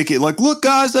out the ticket, like, "Look,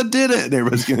 guys, I did it." And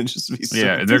everybody's going to just be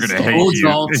they're going to hate you.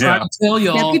 Y'all. Yeah,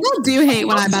 people do hate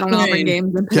when I bet on Auburn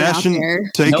games and put it out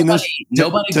there. Taking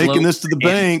this to the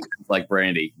bank like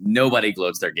Brandy. Nobody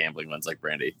gloats their gambling ones like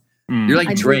Brandy. You're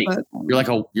like Drake.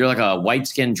 You're like a white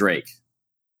skinned Drake.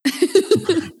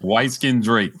 White skinned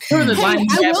Drake. I will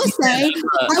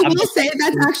say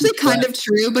that's actually kind of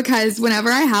true, because whenever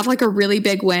I have like a really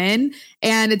big win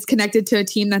and it's connected to a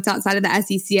team that's outside of the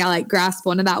SEC, I like grasp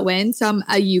one of that win. So I'm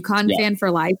a UConn fan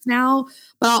for life now,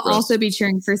 but I'll also be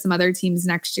cheering for some other teams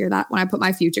next year that when I put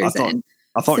my futures in.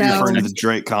 I thought you were referring to the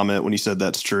Drake comment when you said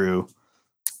that's true.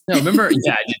 No, remember?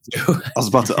 Yeah, I did too. I was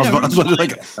about to see what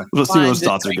those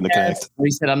thoughts are going to connect.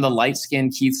 He said, "I'm the light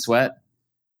skinned Keith Sweat."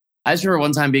 I just remember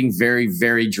one time being very,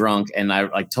 very drunk, and I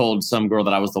like told some girl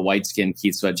that I was the white skinned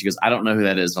Keith Sweat. She goes, "I don't know who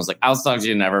that is." And I was like, "I'll talk to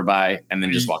you, never bye," and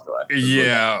then just walked away.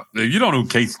 Yeah, if you don't know who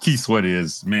Keith Sweat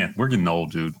is, man, we're getting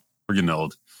old, dude. We're getting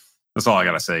old. That's all I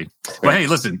gotta say. But hey,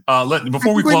 listen,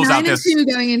 before we close out this, 9-2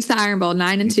 going into the Iron Bowl,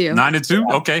 9-2.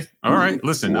 9-2. Okay, all right.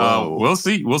 Listen, we'll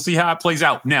see. We'll see how it plays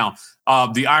out. Now,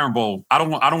 the Iron Bowl. I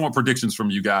don't want predictions from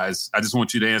you guys. I just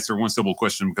want you to answer one simple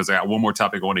question, because I got one more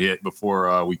topic I want to hit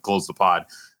before we close the pod.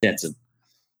 That's it.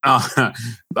 God,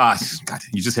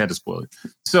 you just had to spoil it.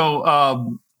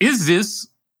 So, is this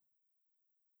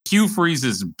Hugh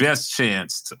Freeze's best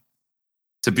chance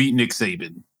to beat Nick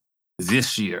Saban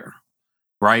this year?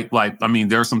 Right? Like, I mean,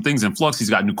 there are some things in flux.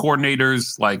 He's got new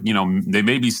coordinators. Like, they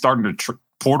may be starting to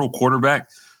portal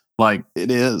quarterback. Like, it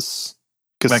is.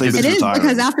 Because it is retiring.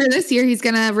 Because after this year, he's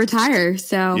going to retire.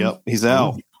 So, yep, he's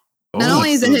out. Not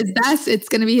only is it his best, it's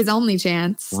going to be his only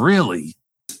chance. Really?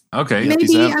 Okay. Maybe.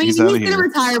 He's going to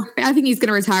retire. I think he's going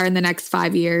to retire in the next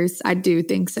 5 years. I do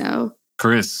think so.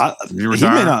 Chris, you retire?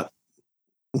 He may not.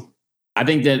 I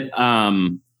think that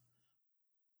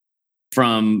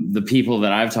from the people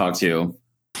that I've talked to,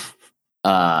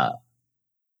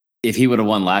 if he would have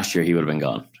won last year, he would have been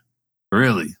gone.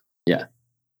 Really? Yeah.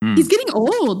 He's getting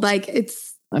old. Like,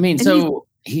 it's. I mean, so.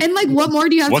 And like, what more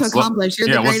do you have to accomplish? You're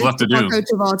the greatest football coach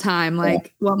of all time.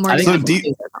 Like, what more do you have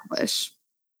to accomplish?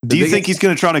 Do you think he's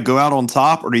going to try to go out on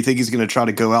top, or do you think he's going to try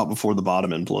to go out before the bottom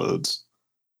implodes?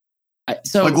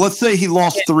 So, like, let's say he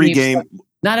lost 3 games.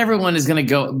 Not everyone is going to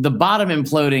go the bottom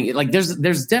imploding. Like,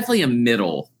 there's definitely a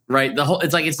middle, right?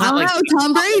 It's not like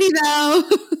Tom Brady though.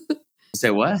 Say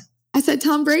what? I said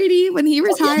Tom Brady when he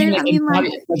retired.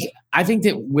 I think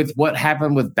that with what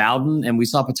happened with Bowden, and we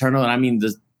saw Paterno, and I mean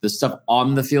the stuff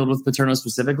on the field with Paterno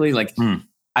specifically,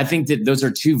 I think that those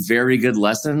are 2 very good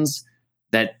lessons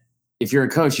that if you're a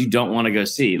coach, you don't want to go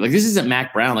see. Like, this isn't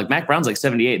Mac Brown. Like, Mac Brown's like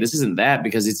 78. This isn't that,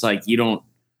 because it's like your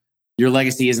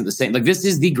legacy isn't the same. Like, this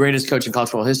is the greatest coach in college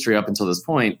football history up until this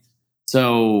point.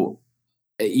 So,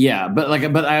 yeah,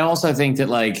 but I also think that,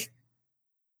 like,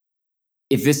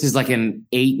 if this is like an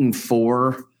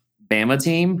 8-4 Bama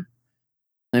team,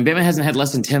 and Bama hasn't had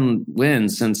less than 10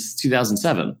 wins since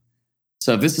 2007.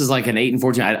 So if this is like an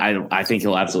 8-4 team, I think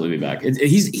he'll absolutely be back.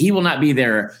 He will not be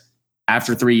there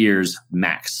after 3 years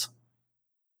max.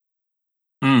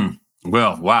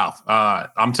 Well, wow.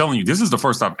 I'm telling you, this is the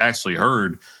first I've actually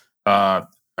heard. I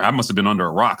must have been under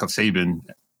a rock of Saban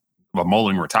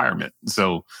mulling retirement.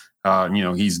 So,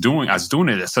 he's doing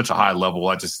it at such a high level.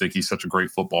 I just think he's such a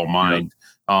great football mind.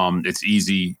 Yep. It's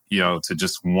easy, to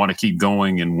just want to keep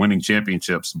going and winning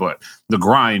championships, but the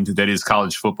grind that is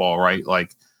college football, right?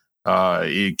 Like,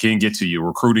 it can get to you.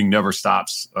 Recruiting never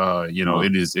stops.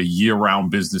 It is a year-round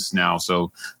business now.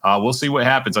 So we'll see what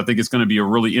happens. I think it's going to be a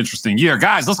really interesting year.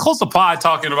 Guys, let's close the pod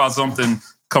talking about something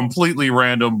completely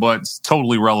random, but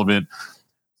totally relevant.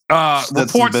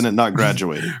 Stetson Bennett not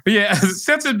graduated. Yeah,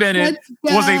 Stetson Bennett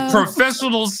was a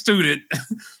professional student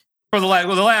for the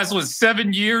last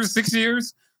 7 years, 6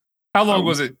 years? How long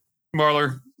was it,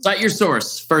 Marler? Cite your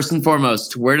source, first and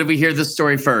foremost. Where did we hear this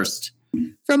story first?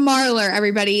 From Marler,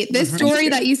 everybody. This story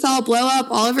that you saw blow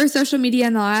up all over social media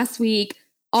in the last week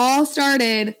all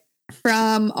started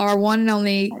from our one and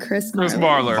only Chris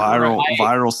Marler.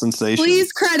 Viral sensation.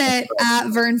 Please credit at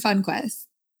Vern Funquest.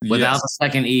 Without the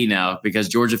second E now, because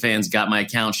Georgia fans got my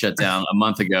account shut down a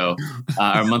month ago,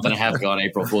 or a month and a half ago on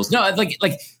April Fool's. No,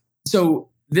 so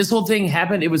this whole thing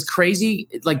happened. It was crazy.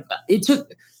 Let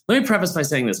me preface by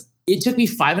saying this. It took me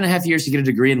 5.5 years to get a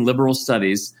degree in liberal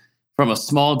studies from a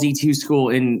small D2 school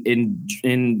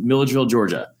in Milledgeville,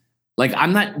 Georgia. Like,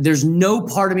 there's no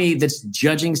part of me that's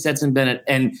judging Stetson Bennett.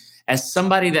 And as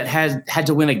somebody that had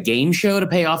to win a game show to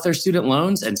pay off their student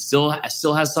loans and still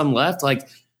has some left,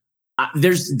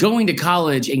 there's going to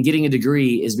college and getting a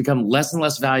degree has become less and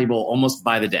less valuable almost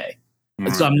by the day.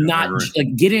 So I'm not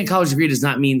like getting a college degree does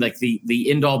not mean like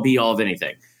the end all be all of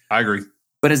anything. I agree.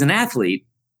 But as an athlete,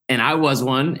 and I was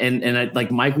one, and I,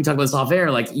 like Mike, we talked about this off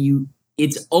air, like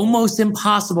it's almost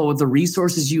impossible with the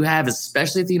resources you have,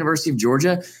 especially at the University of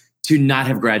Georgia, to not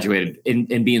have graduated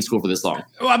and be in school for this long.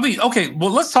 Well, I mean, okay,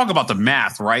 well, let's talk about the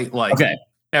math, right? Like, okay.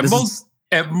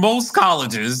 At most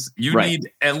colleges, you need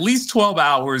at least 12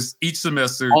 hours each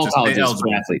semester all to colleges stay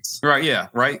eligible. For athletes. Right, yeah,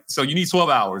 right. So you need 12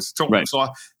 hours. Right.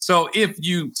 So if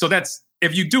you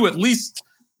do at least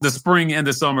the spring and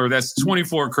the summer, that's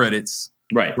 24 credits.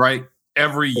 Right.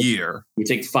 Every year. You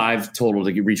take 5 total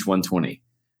to reach 120.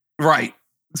 Right.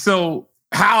 So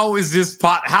how is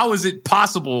it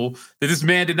possible that this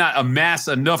man did not amass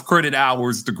enough credit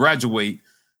hours to graduate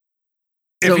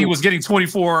if he was getting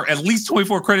at least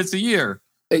 24 credits a year?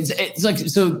 It's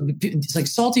like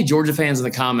salty Georgia fans in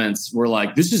the comments were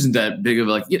like, this isn't that big of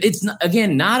it's not,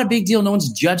 again, not a big deal. No one's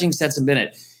judging Stetson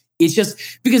Bennett. It's just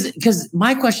because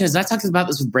my question is, I talked about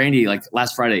this with Brandy like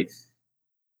last Friday.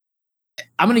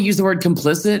 I'm going to use the word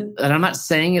complicit, and I'm not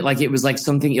saying it like it was like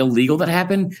something illegal that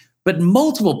happened, but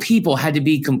multiple people had to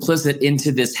be complicit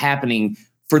into this happening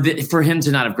for him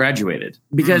to not have graduated,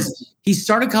 because he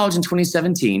started college in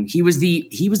 2017. He was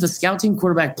the scout team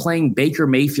quarterback playing Baker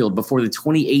Mayfield before the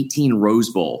 2018 Rose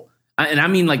Bowl. And I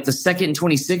mean like the second and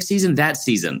 26 season, that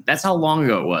season. That's how long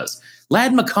ago it was.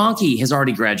 Lad McConkey has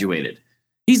already graduated.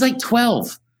 He's like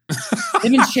 12.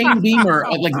 Him and Shane Beamer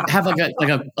have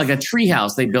like a tree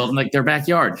house they built in like their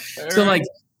backyard. So like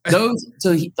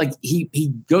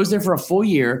he goes there for a full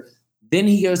year. Then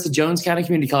he goes to Jones County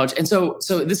Community College. And so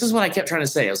this is what I kept trying to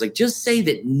say. I was like, just say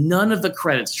that none of the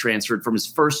credits transferred from his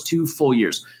first 2 full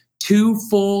years. 2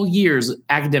 full years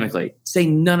academically. Say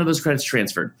none of those credits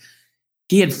transferred.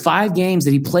 He had 5 games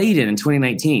that he played in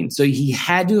 2019. So he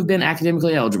had to have been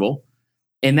academically eligible.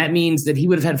 And that means that he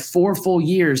would have had 4 full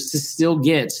years to still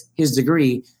get his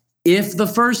degree if the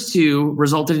first 2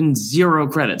 resulted in 0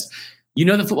 credits. You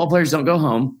know, the football players don't go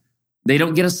home. They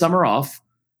don't get a summer off.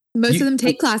 Most of them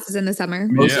take classes in the summer.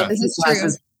 This is true.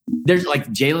 There's like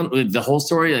Jalen, the whole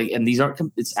story, like, and these aren't,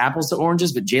 it's apples to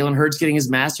oranges, but Jalen Hurts getting his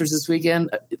master's this weekend.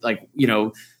 Like, you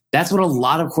know, that's what a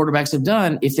lot of quarterbacks have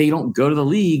done if they don't go to the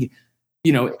league,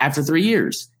 you know, after 3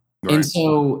 years. Right. And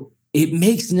so it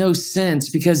makes no sense,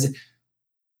 because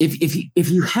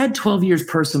if you had 12 years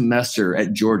per semester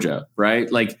at Georgia, right?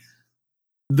 Like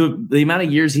the amount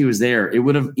of years he was there, it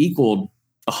would have equaled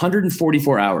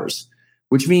 144 hours,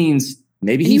 which means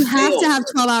maybe you have to have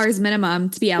 12 hours minimum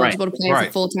to be eligible to play as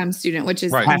a full-time student, which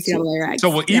is NCAA regs.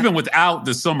 So even without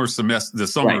the summer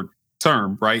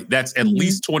term, right? That's at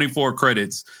least 24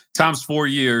 credits times 4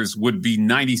 years would be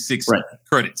 96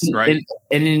 credits, right?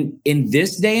 And in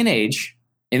this day and age,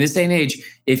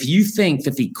 if you think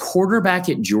that the quarterback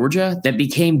at Georgia that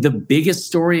became the biggest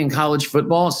story in college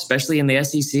football, especially in the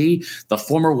SEC, the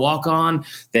former walk-on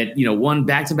that, you know, won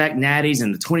back-to-back natties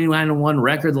and the 29-1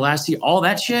 record the last year, all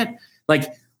that shit.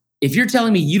 Like, if you're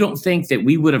telling me you don't think that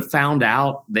we would have found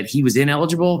out that he was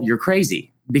ineligible, you're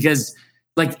crazy, because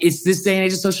like it's this day and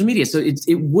age of social media. So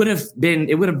it would have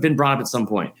been brought up at some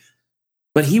point,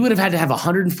 but he would have had to have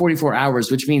 144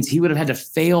 hours, which means he would have had to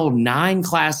fail 9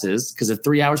 classes because of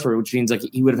 3 hours per, which means like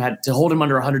he would have had to hold him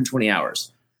under 120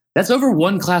 hours. That's over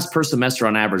 1 class per semester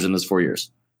on average in those 4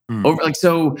 years.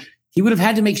 So he would have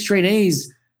had to make straight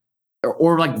A's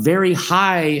or like very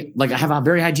high, like have a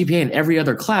very high GPA in every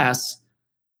other class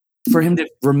for him to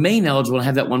remain eligible and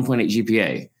have that 1.8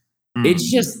 GPA.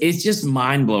 It's just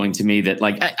mind blowing to me that,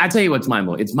 like, I tell you what's mind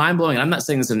blowing. It's mind blowing. I'm not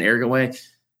saying this in an arrogant way.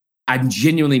 I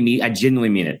genuinely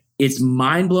mean it. It's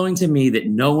mind blowing to me that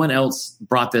no one else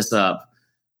brought this up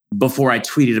before I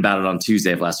tweeted about it on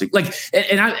Tuesday of last week. Like,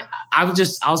 and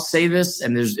I'll say this,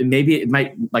 and maybe it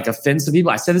might like offend some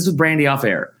people. I said this with Brandy off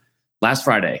air last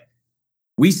Friday.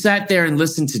 We sat there and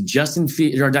listened to Justin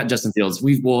Fields, or not Justin Fields.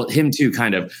 Him too,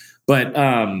 kind of. But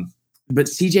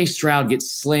CJ Stroud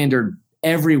gets slandered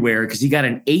everywhere because he got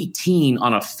an 18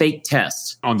 on a fake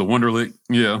test. On the Wonderlic,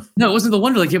 yeah. No, it wasn't the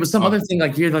Wonderlic. It was some other thing,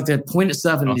 like you had like to point at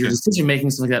stuff and your decision making,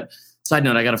 stuff like that. Side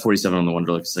note, I got a 47 on the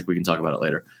Wonderlic. It's like we can talk about it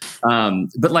later.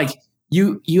 But like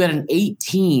you had an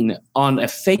 18 on a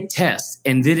fake test,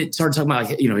 and then it started talking about,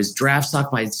 like, you know, his draft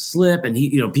stock might slip, and he,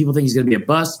 you know, people think he's going to be a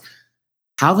bust.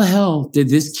 How the hell did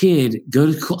this kid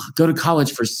go to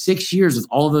college for 6 years with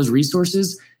all of those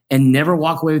resources and never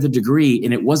walk away with a degree?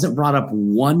 And it wasn't brought up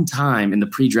one time in the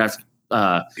pre-draft.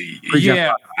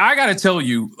 Yeah, I got to tell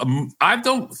you, I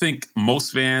don't think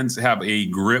most fans have a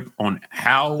grip on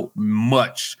how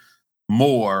much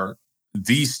more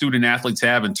these student athletes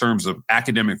have in terms of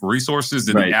academic resources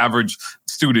than the average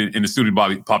student in the student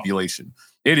population.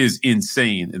 It is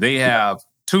insane. They have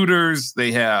tutors,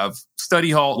 they have study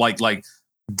hall, like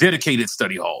dedicated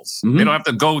study halls. Mhm. They don't have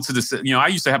to go to the, I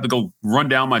used to have to go run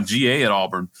down my GA at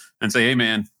Auburn and say, hey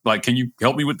man, like, can you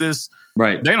help me with this?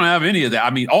 Right. They don't have any of that. I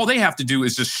mean, all they have to do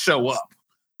is just show up.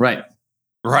 Right.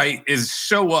 Right. Is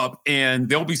show up and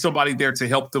there'll be somebody there to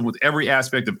help them with every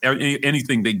aspect of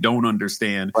anything they don't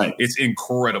understand. Right. It's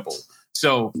incredible.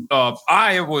 So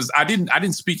I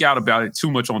didn't speak out about it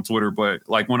too much on Twitter, but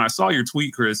like when I saw your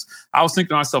tweet, Chris, I was thinking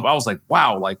to myself, I was like,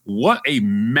 wow, like what a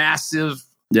massive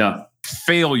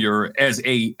failure as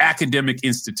a academic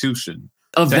institution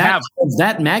of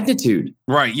that magnitude.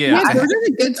 Right. Yeah. Yeah, Georgia's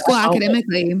a good school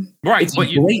academically. Right. It's But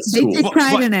a great They school. take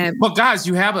pride in it. But guys,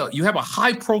 you have a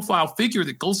high profile figure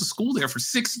that goes to school there for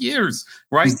 6 years,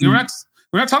 right? Mm-hmm.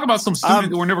 We're not talking about some student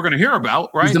that we're never going to hear about,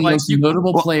 right? He's the most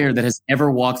notable player that has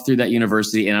ever walked through that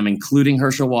university, and I'm including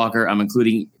Herschel Walker. I'm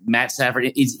including Matt Stafford.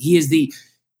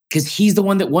 Because he's the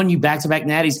one that won you back-to-back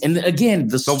natties. And again,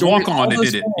 the walk-on that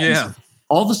did it. Yeah.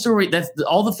 All the story,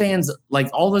 all the fans, like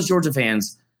all those Georgia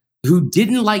fans who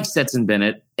didn't like Stetson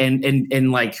Bennett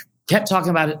and like kept talking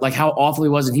about it, like how awful he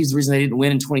was, and he's the reason they didn't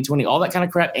win in 2020, all that kind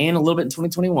of crap, and a little bit in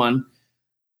 2021.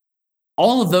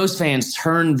 All of those fans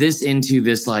turned this into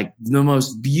this like the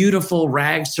most beautiful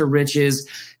rags to riches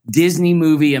Disney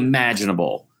movie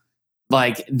imaginable.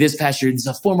 Like this past year, he's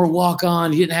a former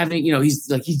walk-on. He didn't have any,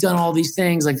 he's done all these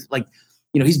things.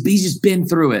 He's just been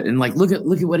through it. And like, look at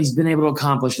what he's been able to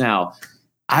accomplish now.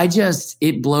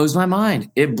 It blows my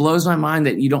mind. It blows my mind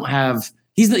that you don't have,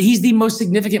 he's the most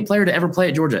significant player to ever play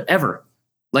at Georgia, ever.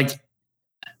 Like,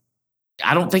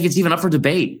 I don't think it's even up for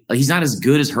debate. Like, he's not as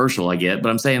good as Herschel, I get, but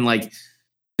I'm saying like,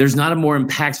 there's not a more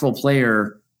impactful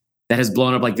player that has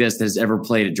blown up like this that has ever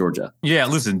played at Georgia. Yeah,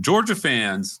 listen, Georgia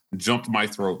fans jumped my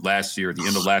throat last year at the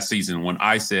end of last season when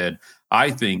I said, I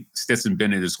think Stetson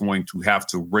Bennett is going to have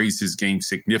to raise his game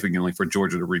significantly for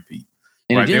Georgia to repeat.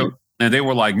 And right? he did. And they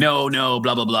were like, no,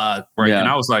 blah, blah, blah. Right. Yeah. And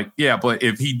I was like, yeah, but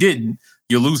if he didn't,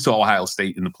 you lose to Ohio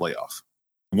State in the playoff.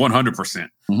 100%.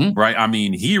 Mm-hmm. Right. I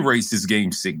mean, he raised his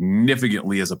game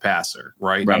significantly as a passer.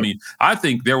 Right. I mean, I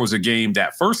think there was a game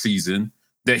that first season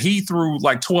that he threw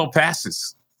like 12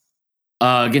 passes.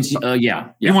 Against He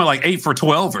went like 8 for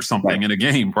 12 or something in a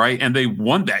game. Right. And they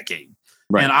won that game.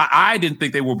 Right. And I didn't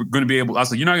think they were going to be able. I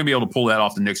was like, you're not going to be able to pull that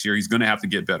off the next year. He's going to have to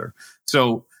get better.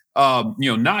 So,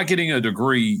 not getting a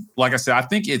degree, like I said,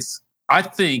 I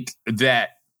think that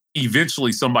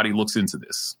eventually somebody looks into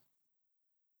this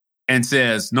and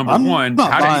says, number one,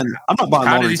 I'm not buying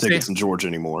lottery tickets in Georgia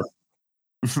anymore.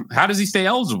 How does he stay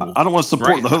eligible? I don't want to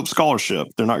support the Hope Scholarship.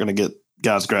 They're not going to get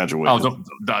guys graduating. Oh,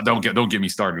 don't get me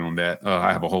started on that.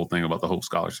 I have a whole thing about the Hope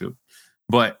Scholarship,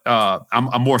 but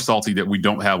I'm more salty that we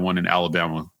don't have one in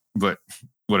Alabama. But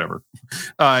whatever.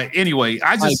 Anyway,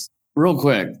 real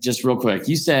quick.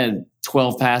 You said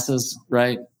 12 passes,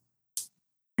 right?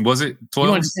 Was it 12?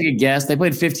 You want to take a guess? They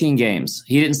played 15 games.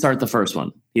 He didn't start the first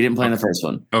one. He didn't play in the first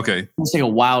one. Okay. Let's take a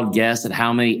wild guess at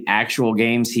how many actual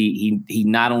games he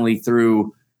not only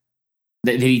threw,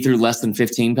 that he threw less than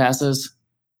 15 passes.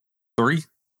 3?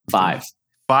 5.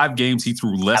 5 games he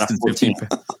threw less than 15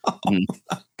 passes. Oh,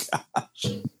 gosh.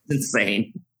 It's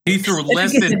insane. He threw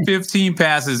less than 15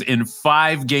 passes in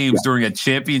 5 games during a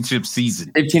championship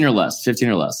season. 15 or less.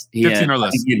 He had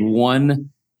one.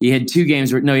 He had 2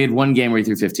 games. He had 1 game where he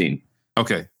threw 15.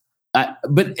 Okay.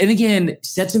 But again,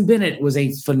 Stetson Bennett was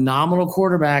a phenomenal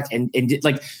quarterback, and did,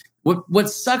 like what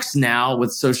sucks now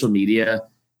with social media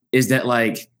is that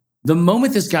like the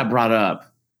moment this got brought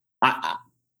up,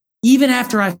 even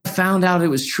after I found out it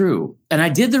was true, and I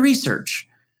did the research,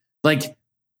 like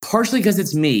partially because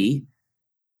it's me.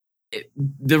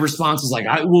 The response is like,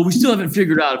 we still haven't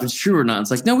figured out if it's true or not.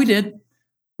 It's like, no, we did.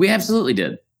 We absolutely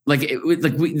did.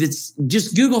 It's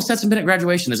just Google Stetson Bennett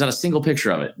graduation. There's not a single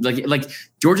picture of it. Like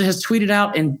Georgia has tweeted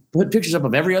out and put pictures up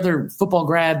of every other football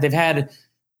grad they've had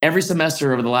every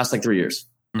semester over the last 3 years.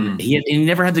 Mm. He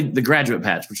never had the graduate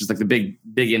patch, which is like the big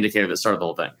indicator that started the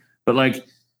whole thing. But like,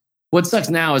 what sucks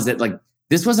now is that like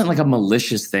this wasn't like a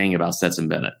malicious thing about Stetson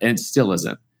Bennett, and it still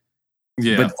isn't.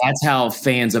 Yeah. But that's how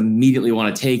fans immediately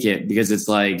want to take it, because it's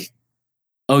like,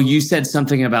 oh, you said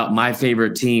something about my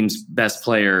favorite team's best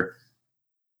player.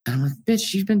 And I'm like,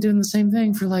 bitch, you've been doing the same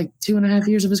thing for like 2.5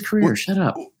 years of his career. Shut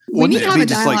up. We need to have a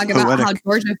dialogue about how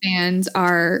Georgia fans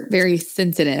are very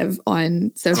sensitive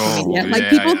on social media. Like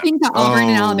people think that Auburn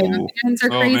and Alabama fans are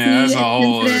crazy. Man, that's a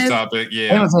whole other topic.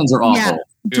 Yeah. Alabama fans are awful. Yeah.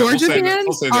 Georgia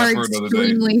fans are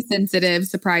extremely sensitive,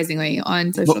 surprisingly,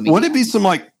 on social media. Would it be some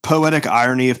like poetic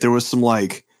irony if there was some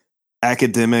like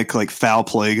academic like foul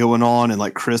play going on, and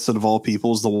like Chris, out of all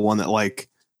people, is the one that like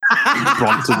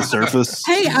brought it to the surface?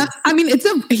 Hey, I mean,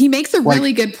 he makes a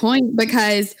really good point,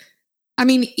 because I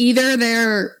mean, either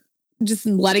they're just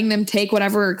letting them take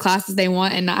whatever classes they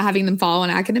want and not having them follow an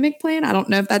academic plan. I don't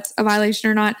know if that's a violation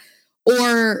or not.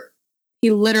 Or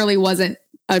he literally wasn't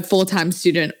a full-time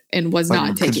student and was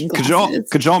not taking classes.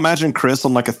 Could y'all imagine Chris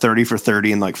on like a 30 for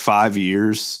 30 in like 5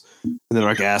 years? And they're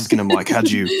like asking him like,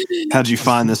 how'd you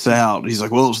find this out? He's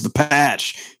like, well, it was the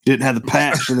patch. You didn't have the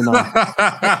patch. And then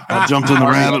I jumped in the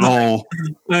rabbit hole.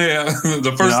 Yeah.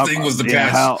 The first thing was the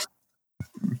patch.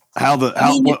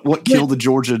 What killed the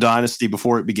Georgia dynasty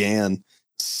before it began?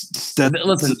 Chris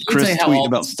tweeting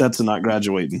about Stetson not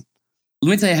graduating.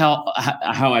 Let me tell you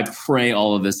how I pray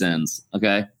all of this ends.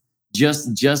 Okay,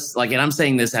 just like, and I'm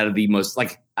saying this out of the most,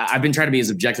 like, I've been trying to be as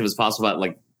objective as possible about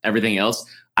like everything else.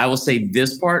 I will say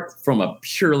this part from a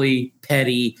purely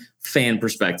petty fan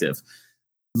perspective.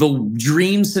 The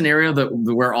dream scenario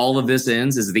where all of this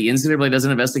ends is the NCAA does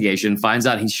an investigation, finds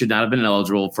out he should not have been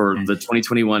eligible for the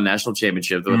 2021 national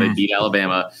championship where they beat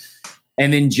Alabama,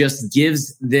 and then just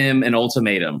gives them an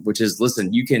ultimatum, which is,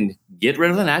 listen, you can get rid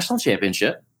of the national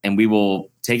championship and we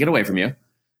will take it away from you.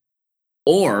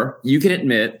 Or you can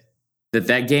admit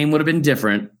that game would have been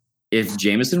different if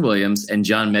Jamison Williams and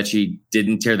John Mechie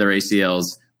didn't tear their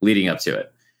ACLs leading up to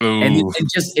it. And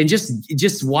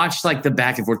just watch like the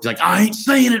back and forth. Be like, I ain't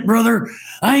saying it, brother.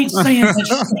 I ain't saying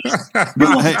that.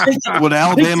 Hey, would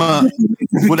Alabama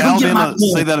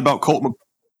say that about Colt?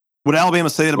 Would Alabama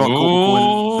say it about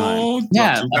Colt McCoy?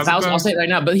 Yeah, I'll say it right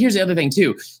now. But here's the other thing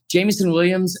too: Jamison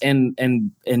Williams and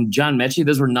John Mechie,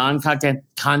 those were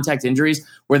non-contact injuries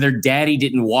where their daddy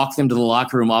didn't walk them to the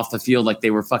locker room off the field like they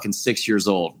were fucking 6 years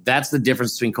old. That's the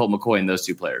difference between Colt McCoy and those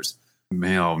two players.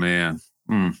 Man.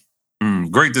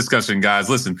 Great discussion, guys.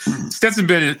 Listen, Stetson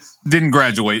Bennett didn't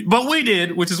graduate, but we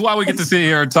did, which is why we get to sit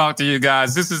here and talk to you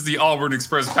guys. This is the Auburn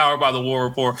Express, powered by the War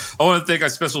Report. I want to thank our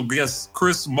special guest,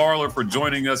 Chris Marler, for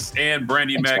joining us, and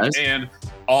Brandy Mack and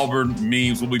Auburn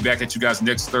Memes. We'll be back at you guys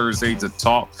next Thursday to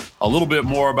talk a little bit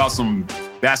more about some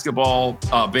basketball,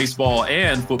 baseball,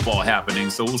 and football happening.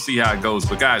 So we'll see how it goes.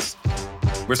 But guys,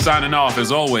 we're signing off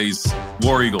as always.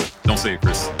 War Eagle. Don't say it,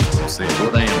 Chris. Don't say it.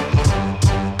 Well, damn.